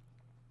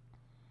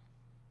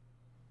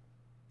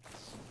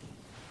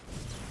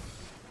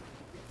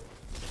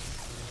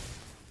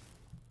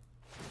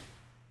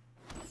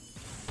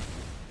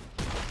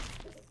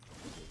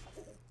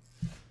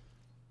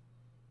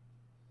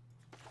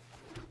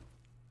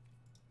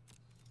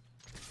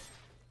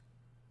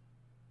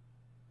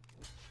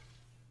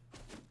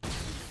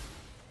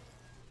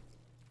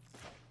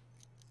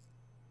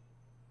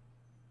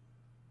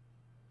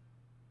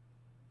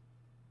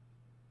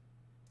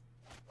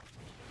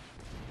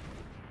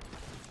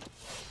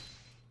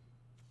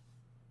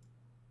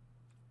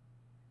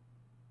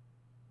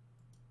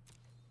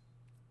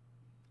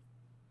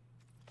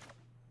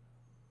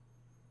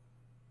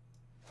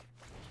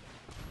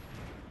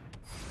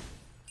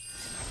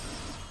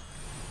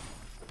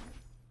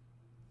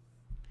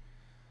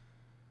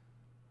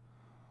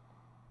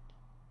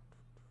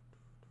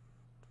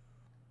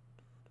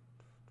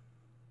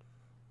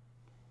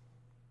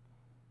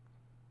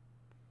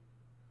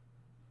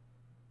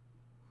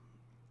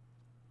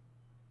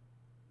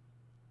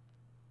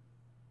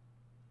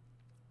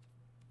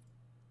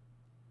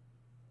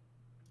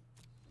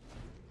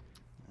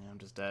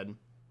 just dead.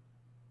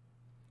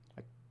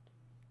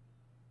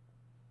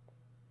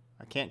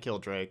 I can't kill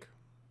Drake.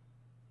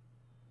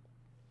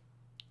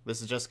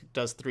 This is just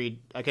does 3.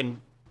 I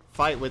can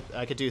fight with.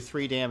 I could do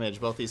 3 damage.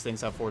 Both these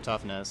things have 4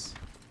 toughness.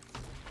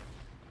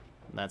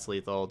 And that's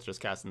lethal. Just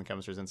casting the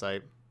Chemist's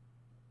Insight.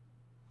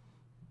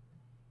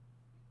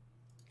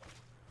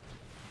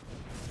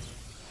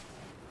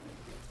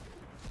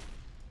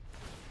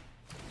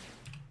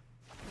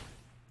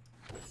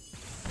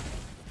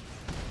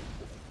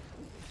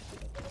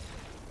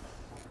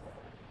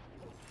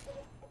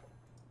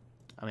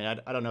 I mean,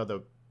 I don't know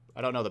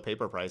the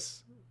paper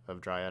price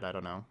of Dryad. I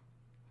don't know.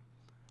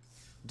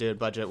 Dude,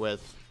 budget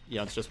with, you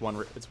know, it's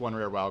one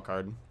rare wild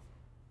card.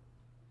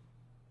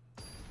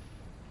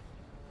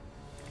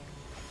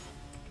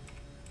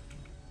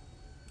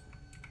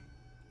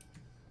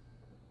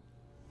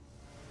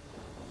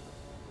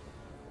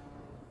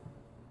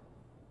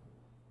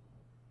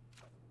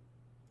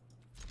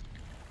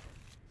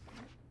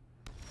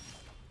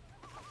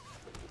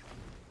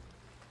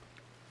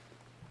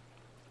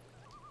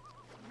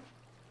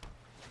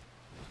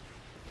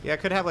 Yeah, I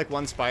could have like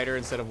 1 spider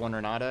instead of 1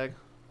 Renata.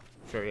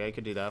 Sure, yeah, I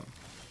could do that.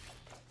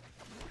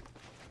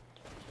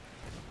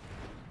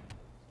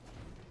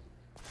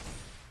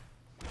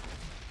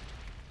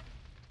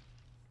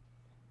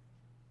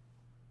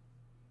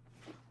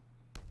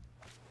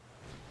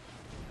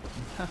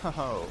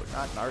 No,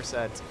 not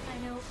Narset.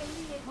 I know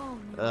 88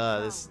 home.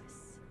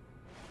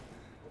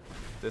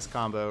 This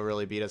combo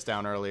really beat us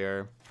down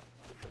earlier.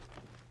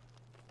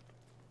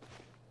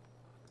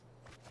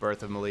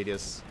 Birth of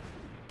Meledius,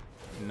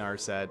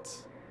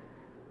 Narset.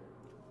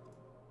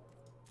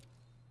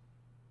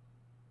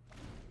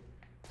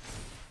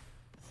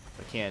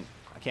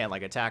 I can't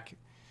like attack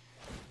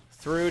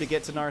through to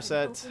get to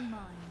Narset.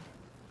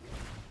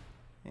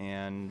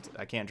 And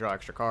I can't draw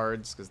extra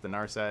cards because the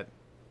Narset.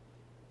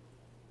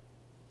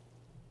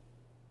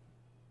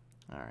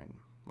 Alright,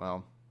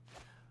 well.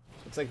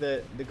 Looks like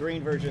the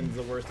green version's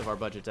the worst of our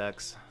budget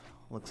decks.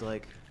 Looks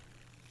like.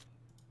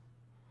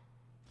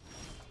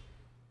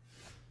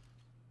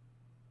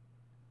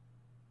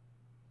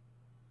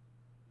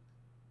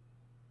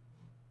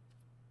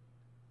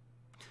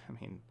 I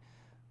mean,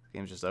 this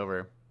game's just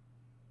over.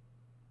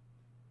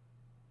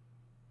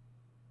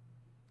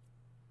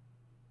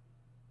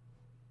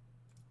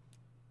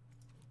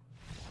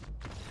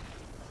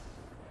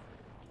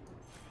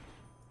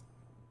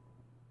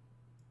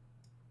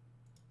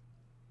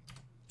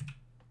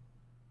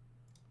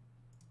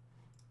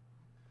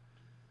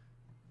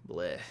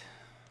 Bleh.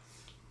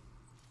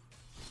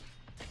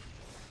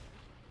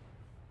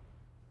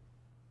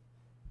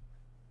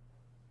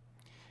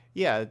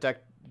 Yeah, the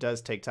deck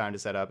does take time to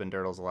set up and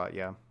dirtles a lot,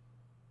 yeah.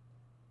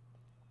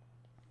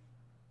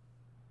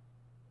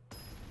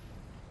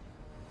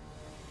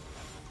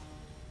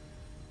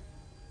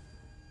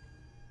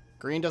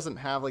 Green doesn't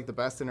have like the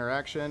best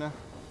interaction. A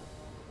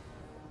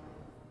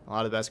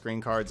lot of the best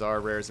green cards are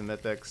rares and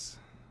mythics.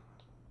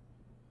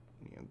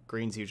 You know,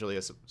 green's usually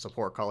a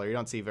support color. You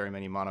don't see very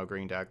many mono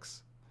green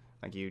decks.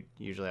 Like you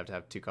usually have to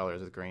have 2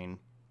 colors with green.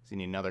 So you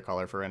need another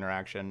color for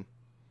interaction.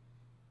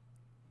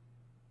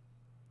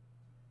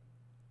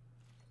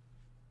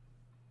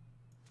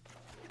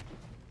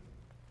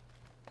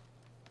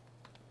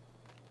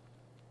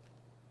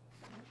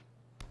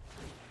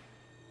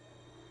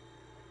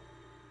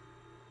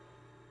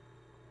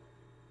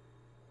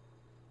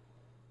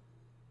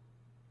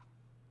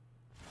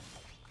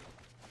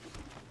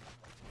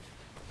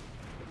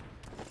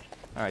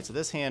 Alright, so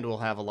this hand will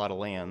have a lot of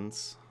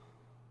lands.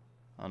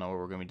 I don't know what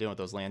we're going to be doing with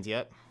those lands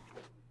yet.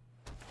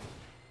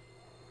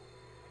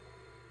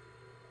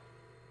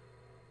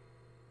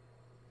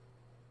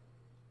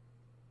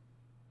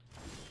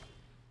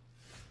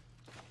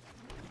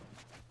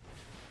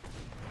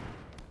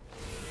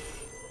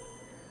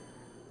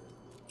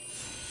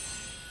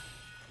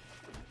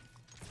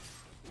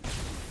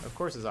 Of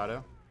course it's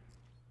auto.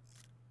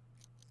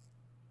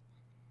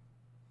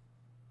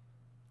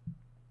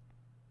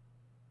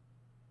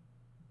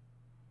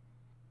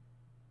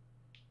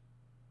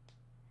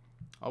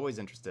 Always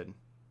interested.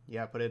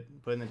 Yeah, put it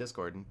in the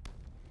Discord.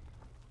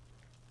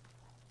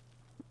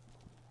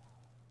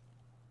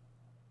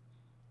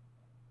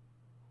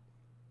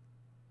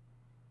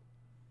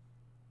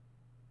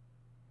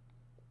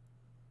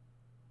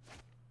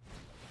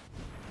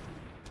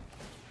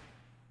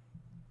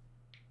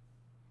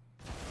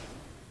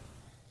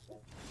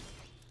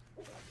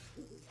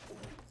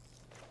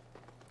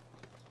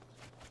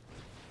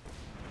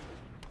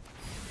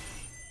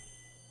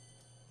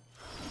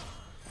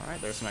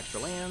 Alright, there's some extra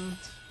land.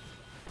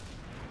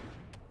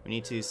 We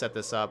need to set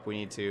this up. We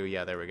need to,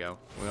 yeah, there we go.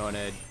 We want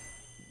to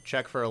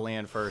check for a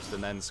land first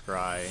and then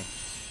scry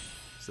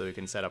so we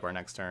can set up our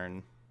next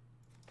turn.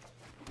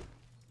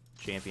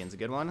 Champion's a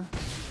good one.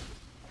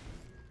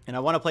 And I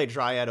want to play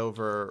Dryad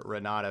over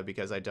Renata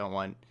because I don't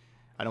want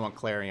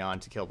Clarion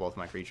to kill both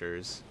my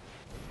creatures.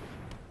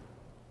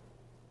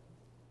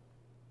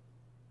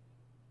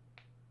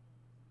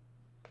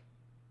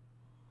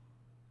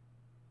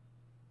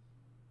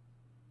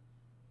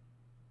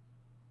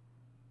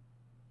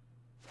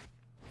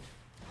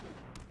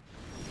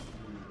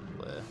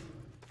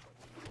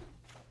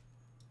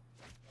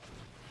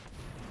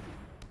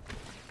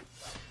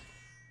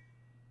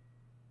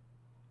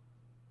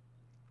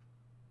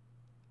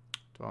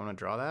 Do I want to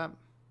draw that?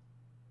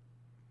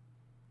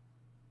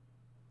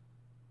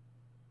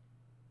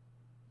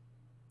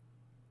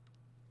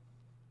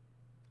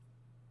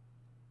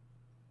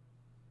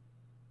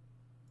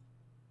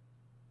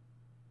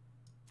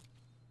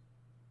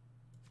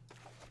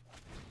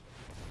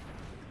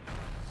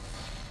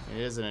 It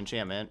is an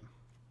enchantment.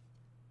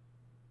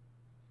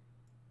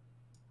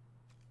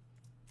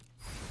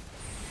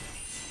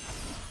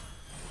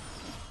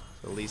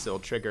 So at least it'll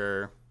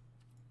trigger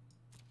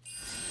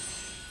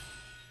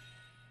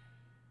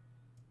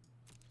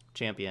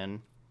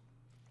champion.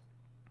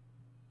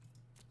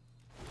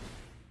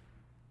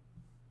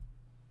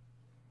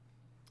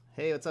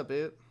 Hey, what's up,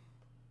 Boot?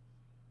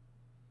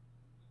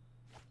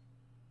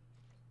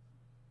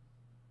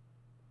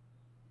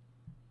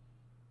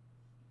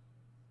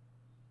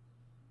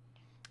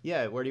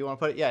 Yeah, where do you want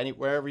to put it? Yeah,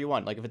 wherever you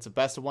want. Like if it's a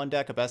best of 1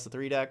 deck, a best of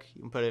 3 deck,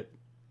 you can put it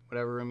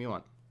whatever room you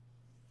want.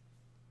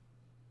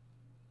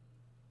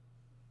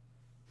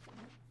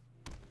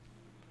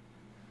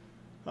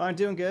 Oh, I'm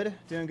doing good,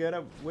 doing good.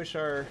 I wish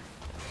our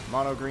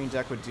mono green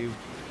deck would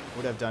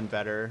have done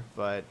better,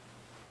 but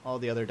all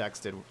the other decks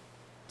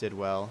did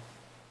well.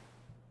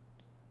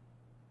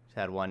 Just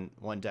had one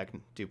deck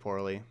do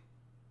poorly.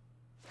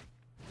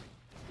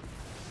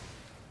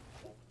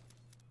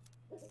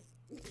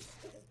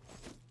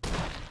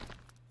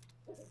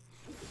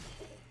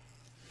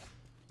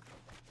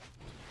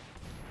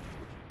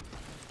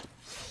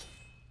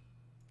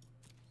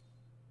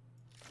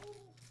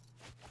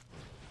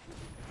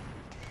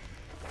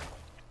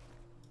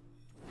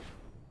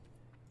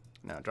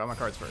 No, draw my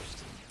cards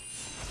first.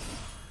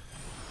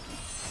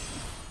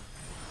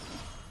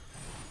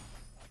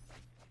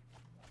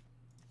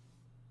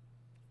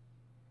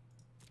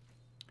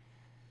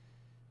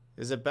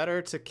 Is it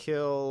better to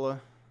kill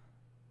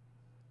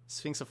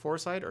Sphinx of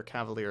Foresight or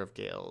Cavalier of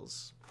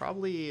Gales?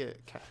 Probably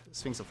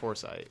Sphinx of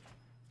Foresight.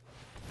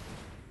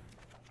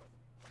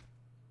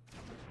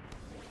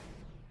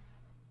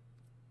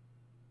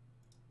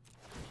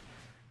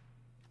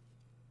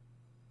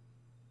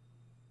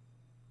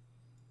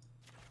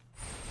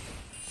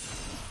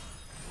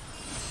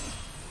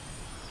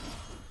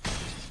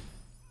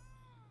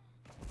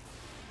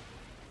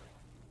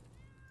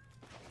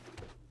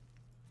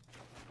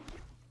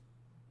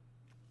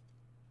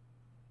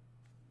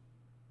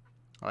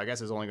 Well, I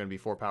guess it's only going to be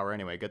 4 power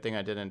anyway. Good thing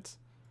I didn't.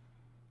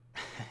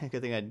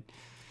 Good thing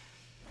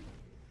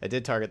I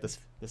did target this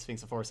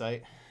Sphinx of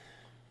Foresight.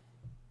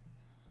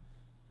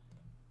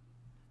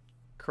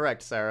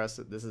 Correct, Saros.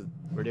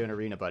 We're doing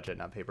arena budget,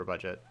 not paper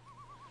budget.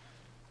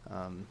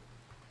 I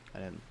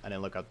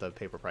didn't look up the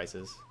paper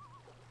prices,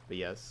 but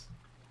yes.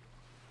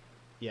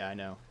 Yeah, I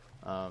know.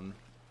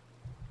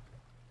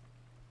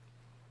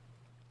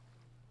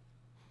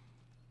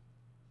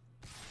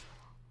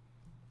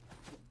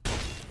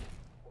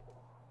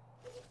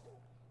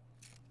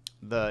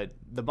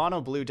 The mono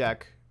blue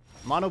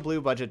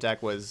budget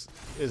deck is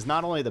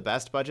not only the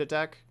best budget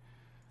deck.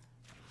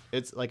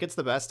 It's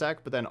the best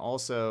deck, but then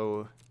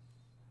also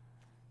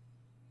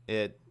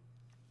it's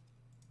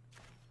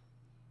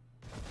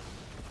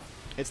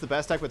the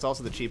best deck, but it's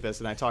also the cheapest.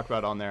 And I talked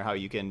about on there how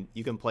you can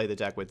play the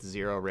deck with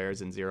 0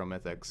 rares and 0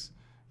 mythics.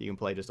 You can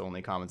play just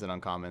only commons and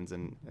uncommons,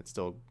 and it's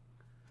still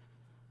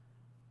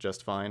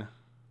just fine.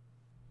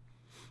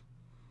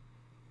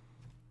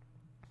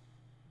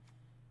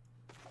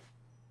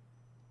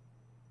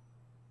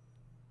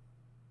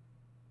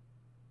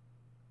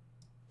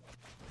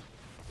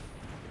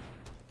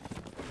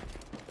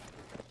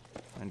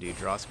 And do you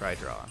draw, scry,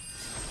 draw?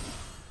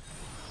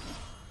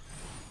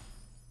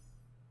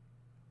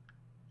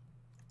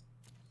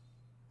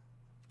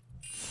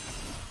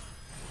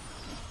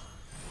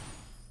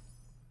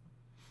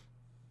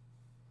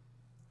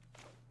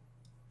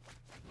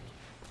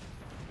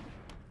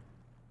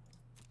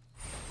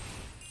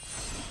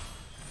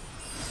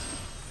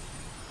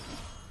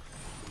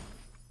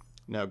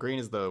 No, green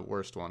is the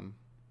worst one.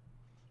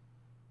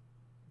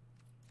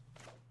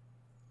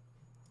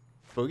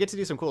 But we get to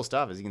do some cool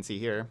stuff, as you can see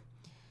here.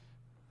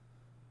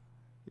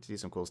 Get to do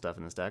some cool stuff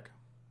in this deck.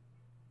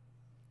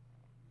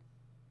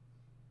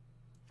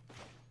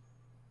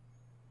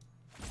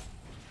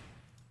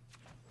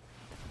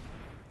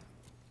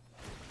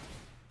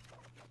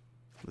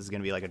 This is going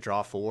to be like a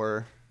draw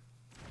 4.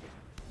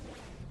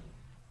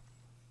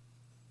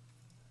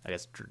 I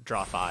guess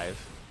draw 5.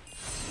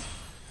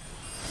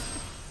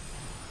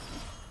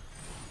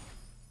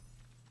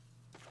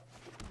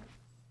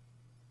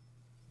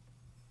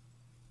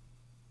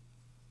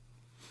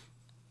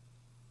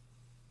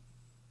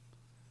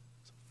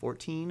 So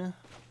 14. Where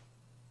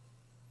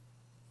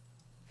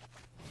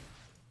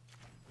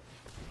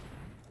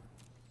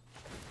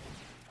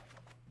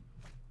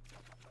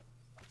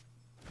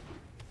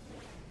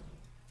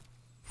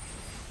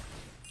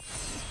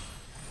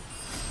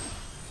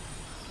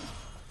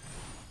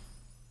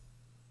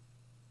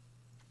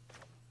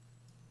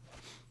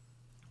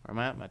am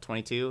I at? I'm at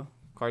 22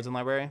 cards in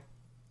library.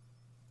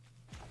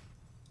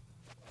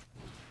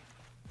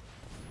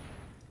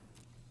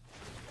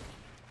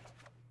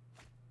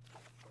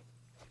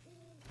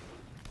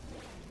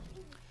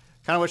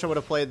 Kind of wish I would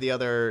have played the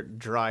other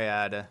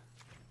Dryad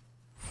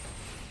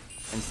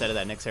instead of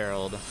that Nyx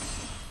Herald.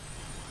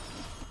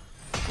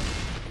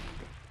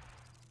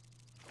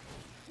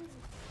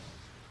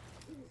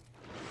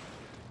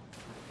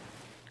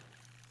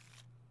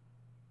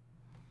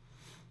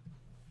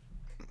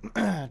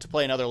 To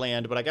play another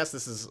land, but I guess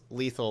this is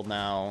lethal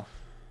now.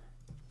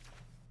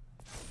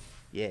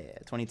 Yeah,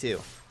 22.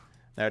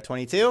 There,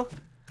 22.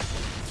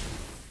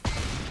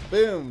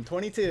 Boom,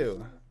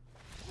 22.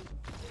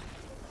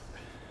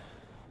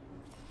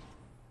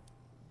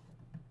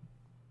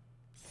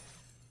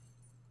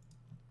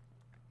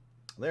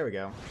 There we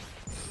go.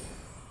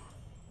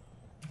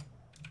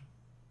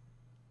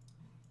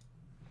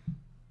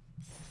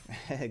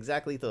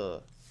 Exactly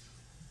the.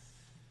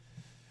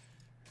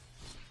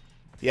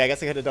 Yeah, I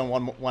guess I could have done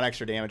one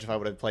extra damage if I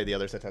would have played the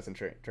other set test and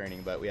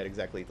training, but we had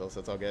exact lethal,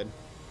 so it's all good.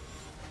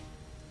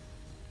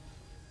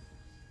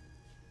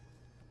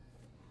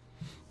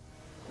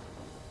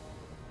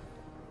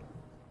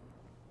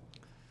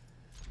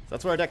 So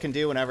that's what our deck can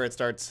do whenever it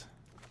starts,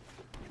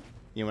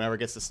 you know, whenever it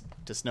gets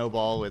to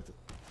snowball with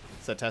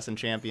set test and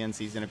champion,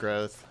 season of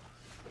growth.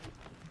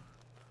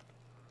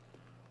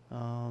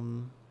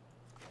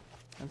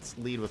 Let's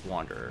lead with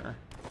Wanderer.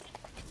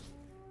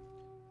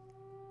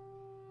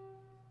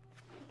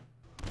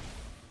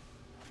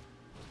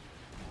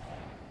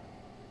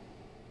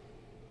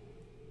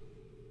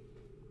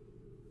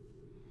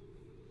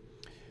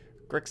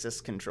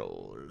 Grixis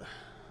controlled.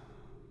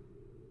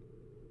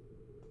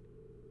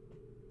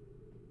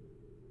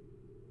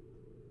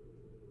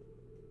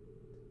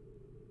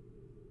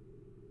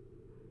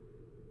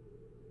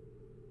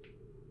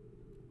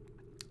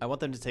 I want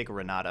them to take a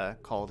Renata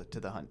called to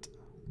the hunt.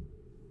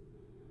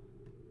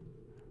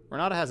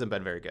 Renata hasn't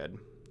been very good,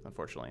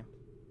 unfortunately.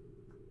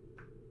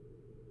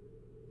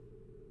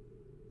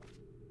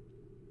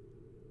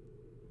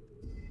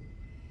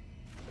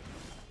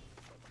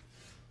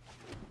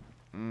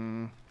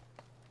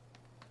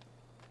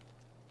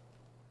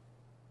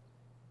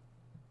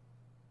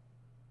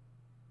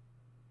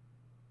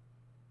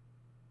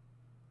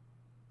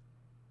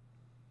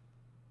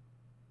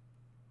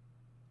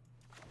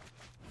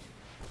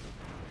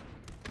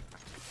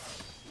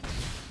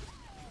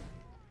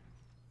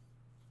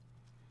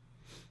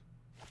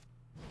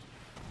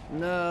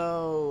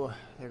 No.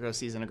 There goes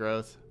season of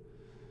growth.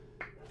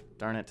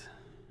 Darn it.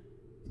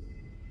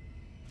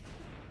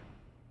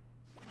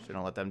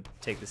 Shouldn't let them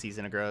take the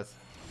season of growth.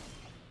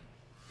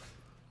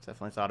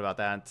 Definitely thought about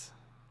that.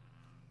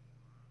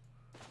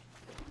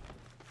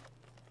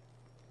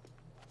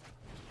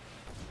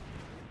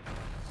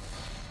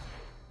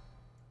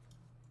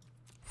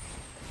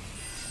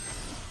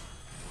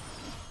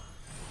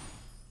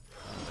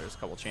 Oh, there's a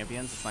couple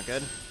champions. It's not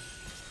good.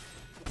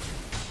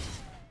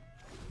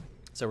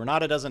 So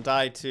Renata doesn't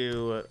die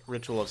to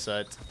Ritual of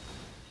Soot.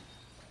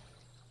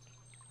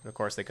 Of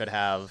course, they could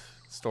have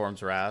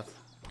Storm's Wrath.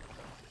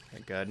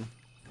 Okay, good.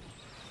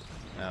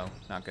 No,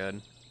 not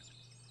good.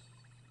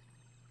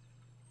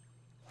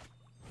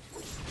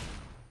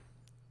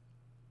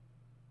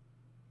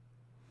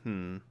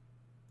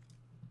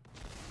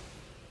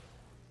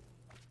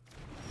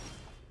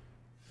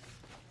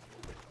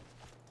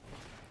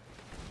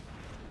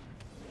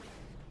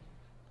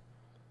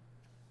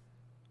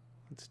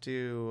 Let's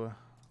do...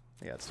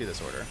 Yeah, let's do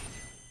this order.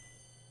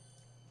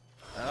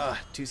 Ugh,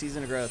 2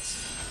 season of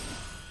growths.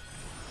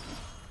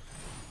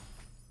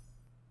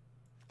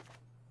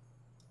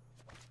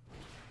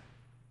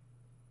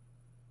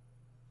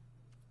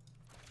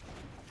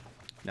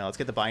 Now let's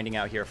get the binding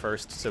out here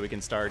first so we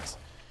can start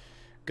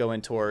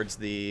going towards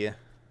the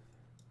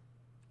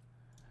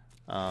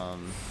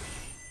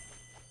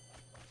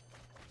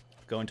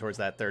going towards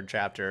that 3rd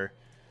chapter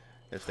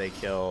if they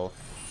kill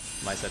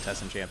my set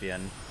test and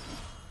champion.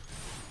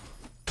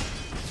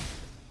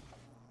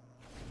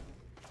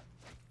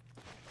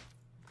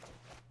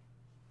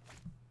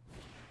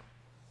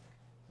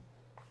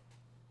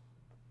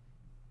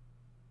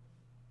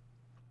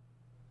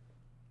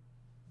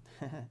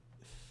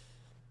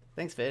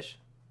 Thanks, fish.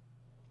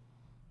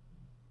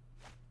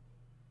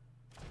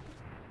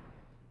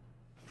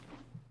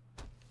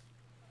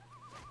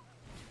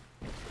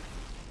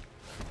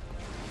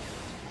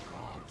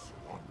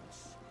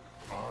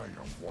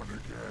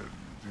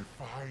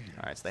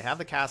 Alright, so they have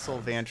the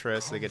castle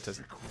Vantress, so they get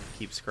to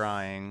keep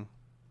scrying.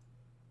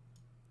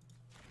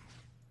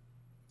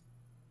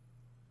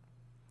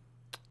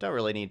 Don't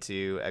really need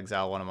to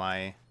exile one of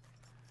my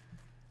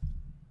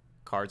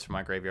cards from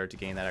my graveyard to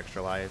gain that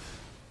extra life.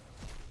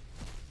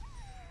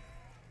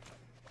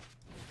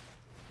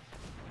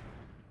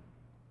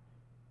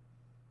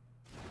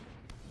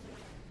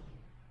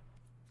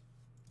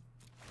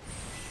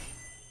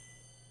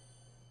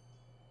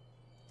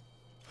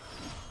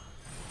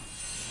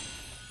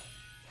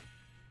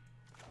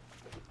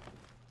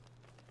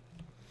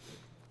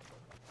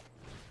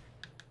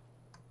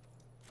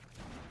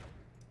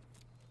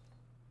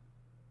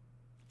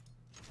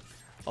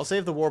 I'll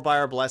save the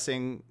Warbuyer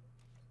Blessing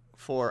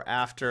for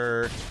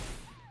after.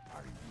 I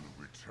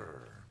will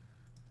return.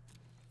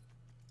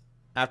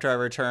 after I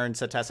return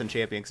Setessan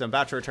Champion, because I'm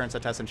about to return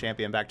Setessan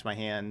Champion back to my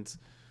hands.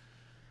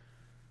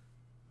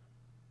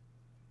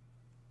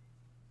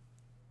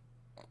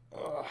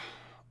 Ugh.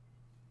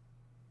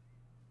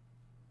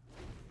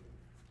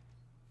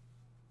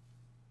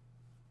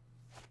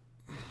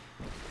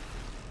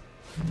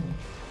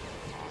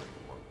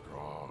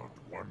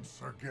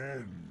 Once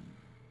again.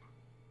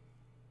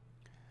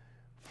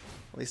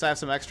 At least I have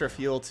some extra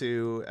fuel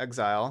to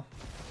exile.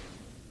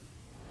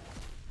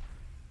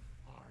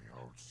 I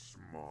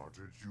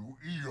outsmarted you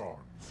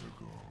eons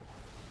ago.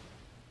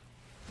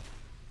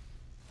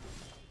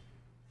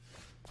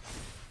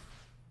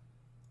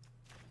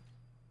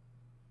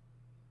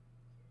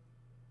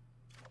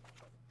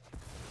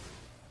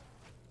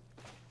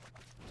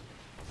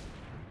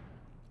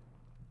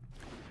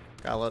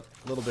 Got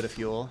a little bit of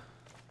fuel.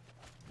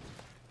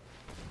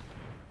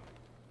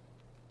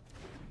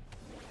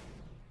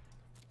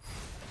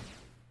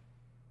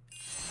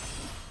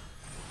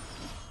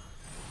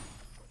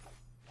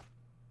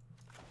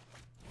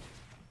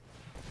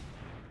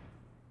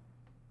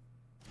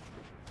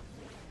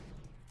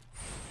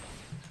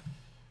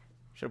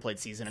 Should have played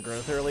Season of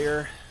Growth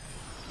earlier.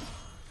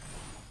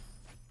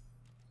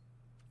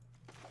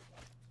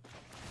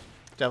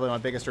 Definitely my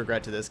biggest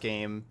regret to this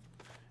game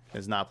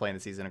is not playing the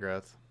Season of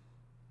Growth.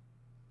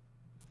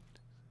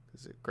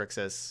 Because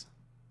Grixis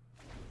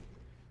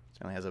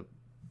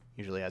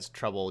usually has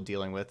trouble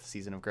dealing with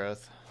Season of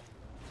Growth.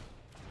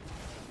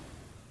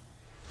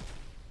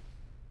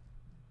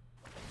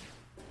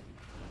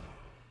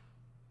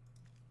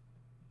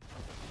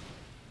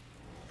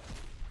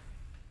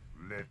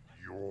 Let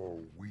your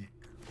weak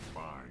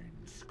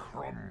minds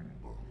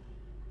crumble.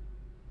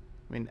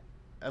 I mean,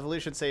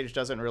 Evolution Sage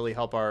doesn't really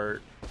help our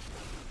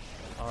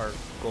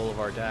goal of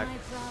our deck. My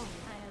problem.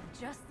 I have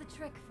just the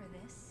trick for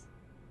this.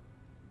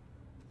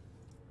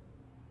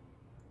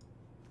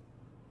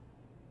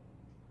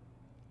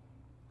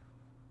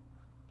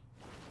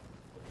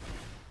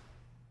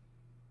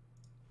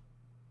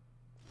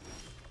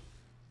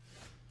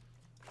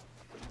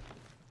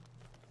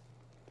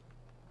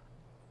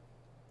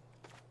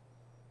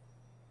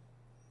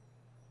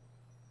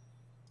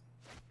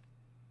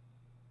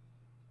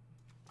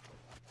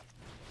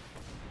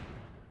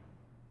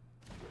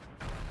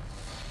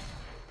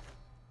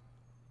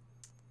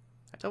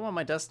 I don't want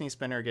my Destiny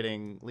Spinner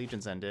getting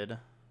Legions ended.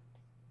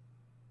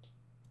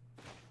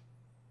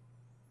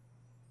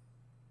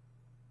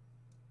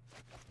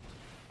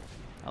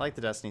 I like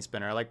the Destiny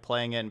Spinner. I like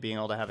playing it and being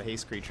able to have a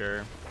haste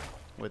creature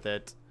with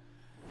it.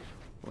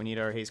 We need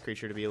our haste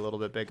creature to be a little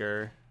bit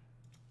bigger.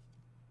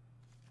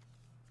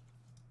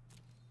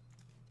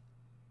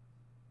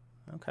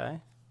 Okay.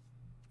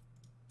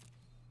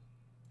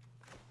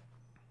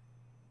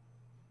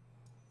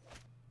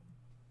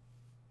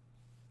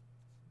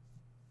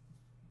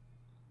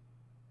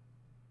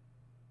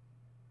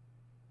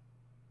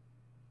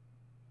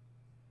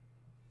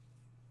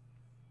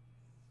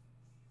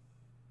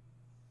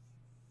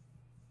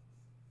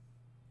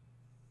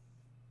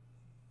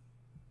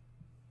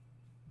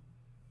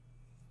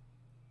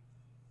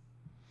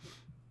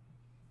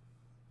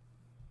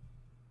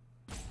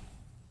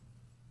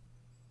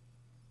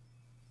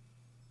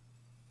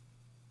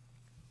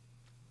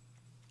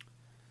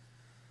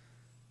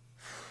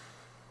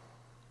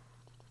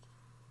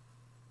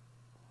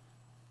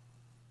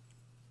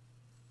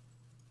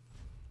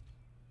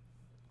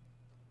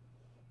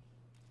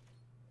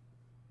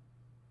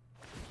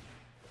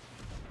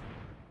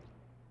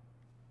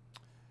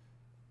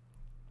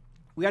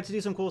 We got to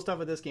do some cool stuff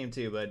with this game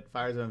too, but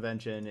Fires of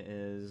Invention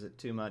is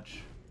too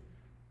much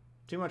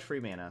free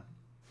mana.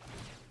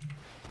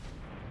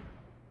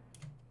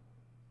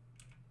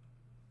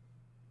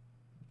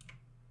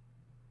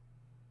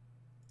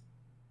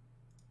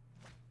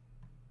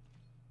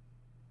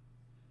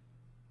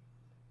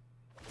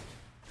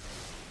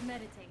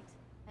 Meditate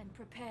and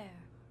prepare.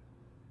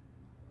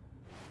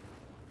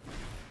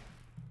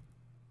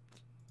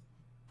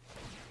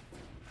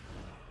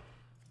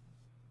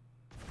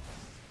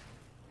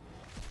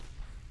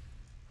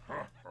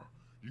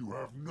 You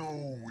have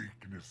no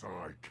weakness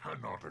I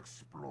cannot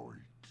exploit.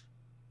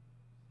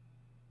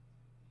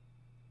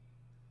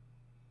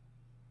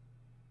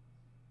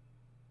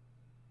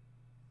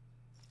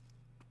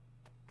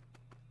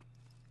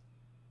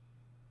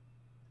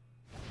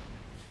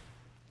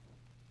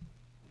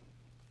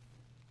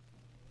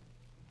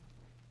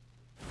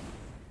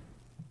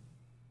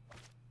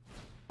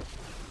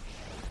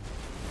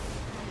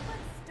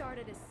 Let's start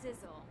at a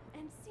sizzle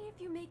and see if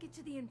you make it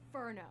to the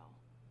inferno.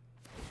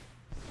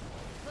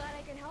 Glad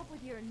I can help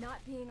with your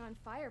not being on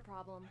fire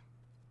problem.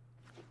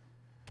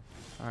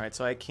 Alright,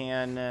 so I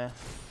can...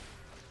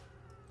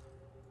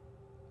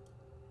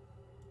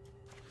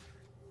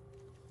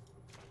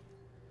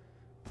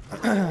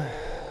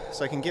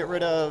 so I can get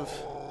rid of...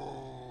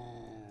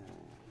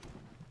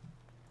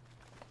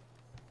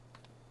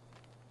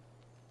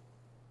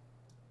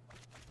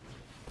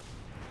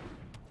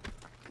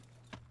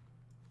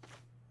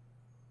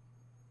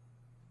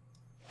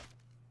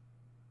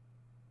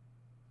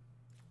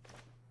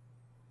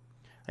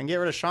 I can get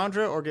rid of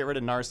Chandra or get rid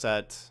of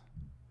Narset.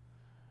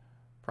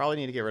 Probably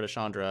need to get rid of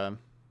Chandra.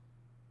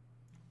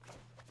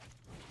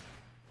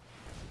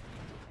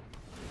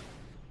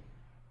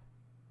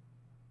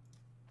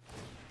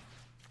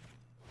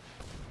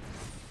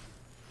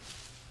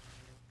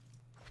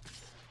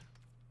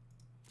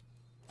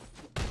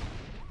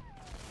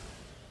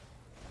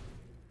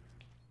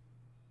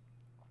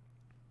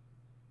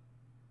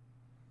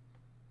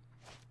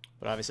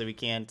 But obviously we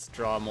can't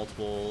draw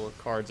multiple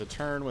cards a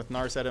turn with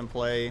Narset in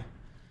play.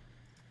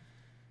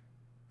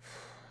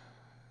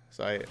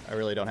 So I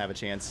really don't have a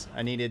chance.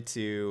 I needed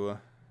to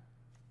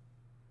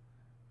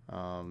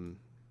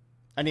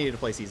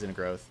play Season of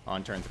Growth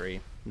on turn 3,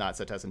 not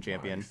Setessan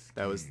Champion.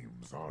 That was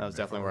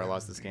definitely where I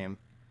lost this game.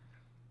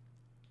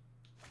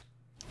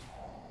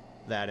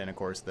 That and of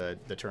course the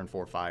turn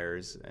 4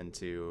 fires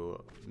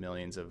into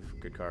millions of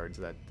good cards.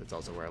 That's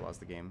also where I lost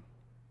the game.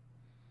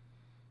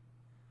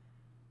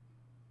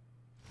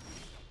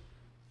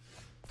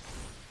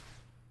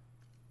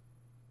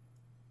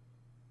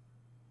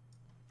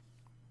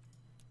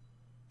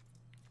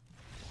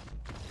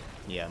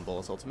 Yeah, and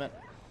Bolus Ultimate.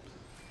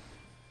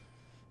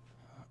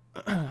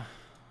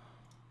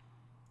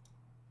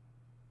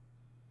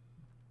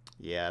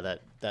 Yeah,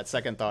 that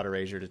second Thought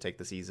Erasure to take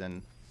the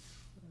season,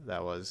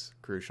 that was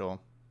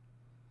crucial.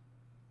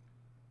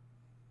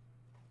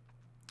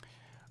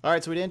 All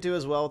right, so we didn't do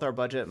as well with our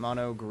budget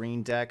mono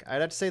green deck.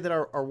 I'd have to say that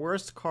our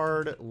worst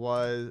card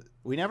was...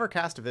 We never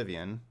cast a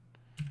Vivian,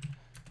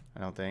 I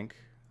don't think.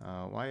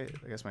 Why?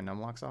 I guess my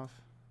numlock's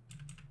off.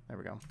 There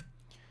we go.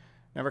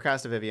 Never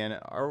cast a Vivian.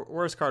 Our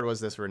worst card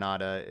was this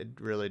Renata. It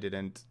really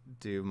didn't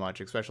do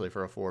much, especially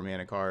for a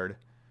 4-mana card.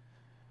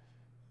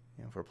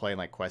 You know, if we're playing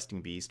like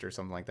Questing Beast or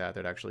something like that,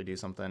 that'd actually do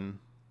something.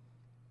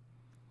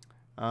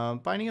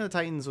 Binding of the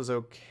Titans was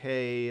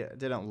okay.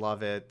 Didn't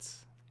love it.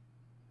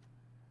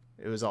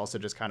 It was also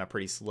just kind of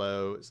pretty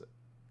slow. So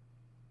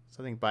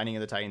I think Binding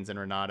of the Titans and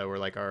Renata were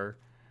like our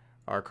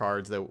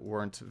cards that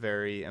weren't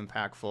very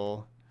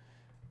impactful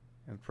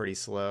and pretty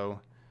slow.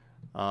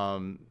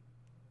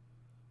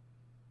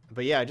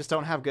 But yeah, I just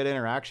don't have good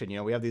interaction. You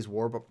know, we have these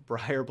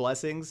Warbriar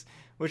Blessings,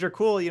 which are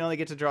cool. You know, they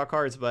get to draw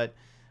cards, but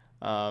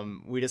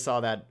we just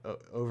saw that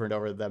over and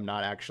over, them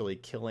not actually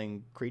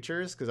killing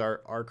creatures, because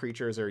our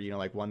creatures are, you know,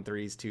 like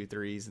 1/3s,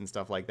 2/3s, and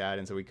stuff like that,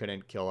 and so we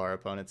couldn't kill our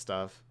opponent's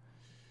stuff.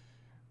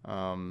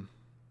 Setessan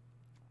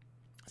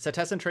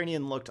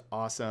Training looked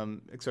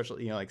awesome,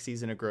 especially, you know, like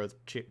Season of Growth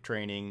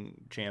Training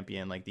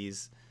Champion. Like,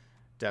 these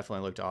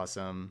definitely looked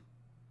awesome.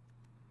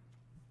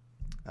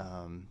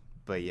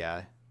 But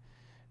yeah.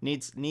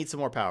 Needs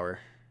some more power.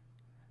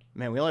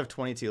 Man, we only have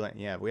 22 land.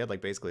 Yeah, we had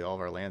like basically all of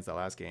our lands that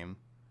last game.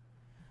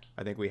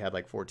 I think we had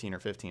like 14 or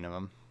 15 of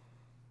them.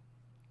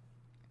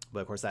 But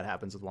of course that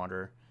happens with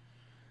Wanderer.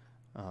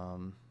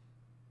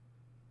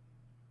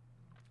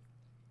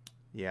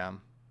 Yeah.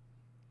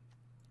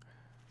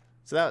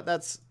 So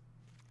that's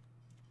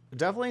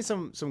definitely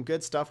some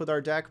good stuff with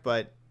our deck,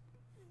 but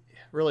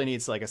really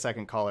needs like a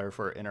second color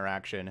for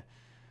interaction.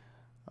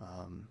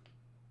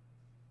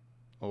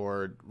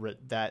 Or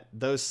that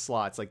those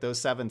slots, like those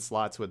 7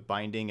 slots with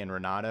Binding and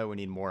Renata, we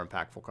need more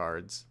impactful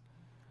cards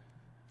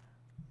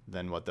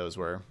than what those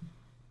were.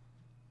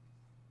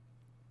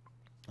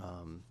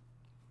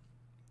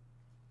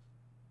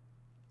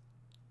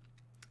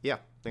 Yeah, I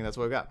think that's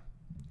what we got.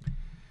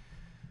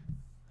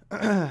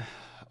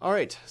 All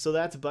right, so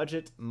that's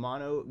budget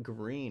mono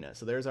green.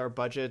 So there's our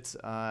budget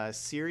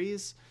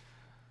series.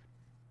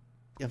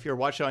 If you're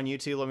watching on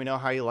YouTube, let me know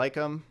how you like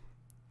them.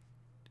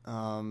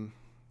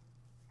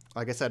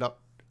 Like I said,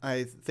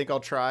 I think I'll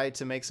try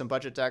to make some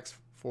budget decks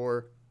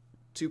for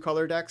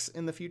 2-color decks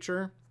in the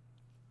future.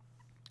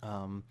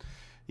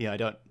 Yeah, I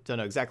don't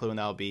know exactly when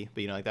that'll be,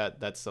 but you know, like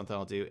that's something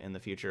I'll do in the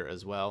future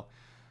as well.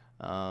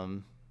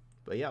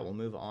 But yeah, we'll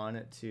move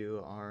on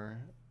to our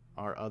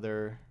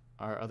other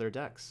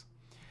decks.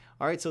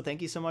 All right, so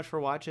thank you so much for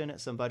watching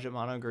some budget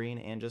mono green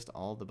and just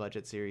all the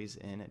budget series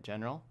in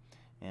general,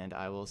 and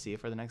I will see you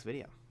for the next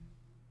video.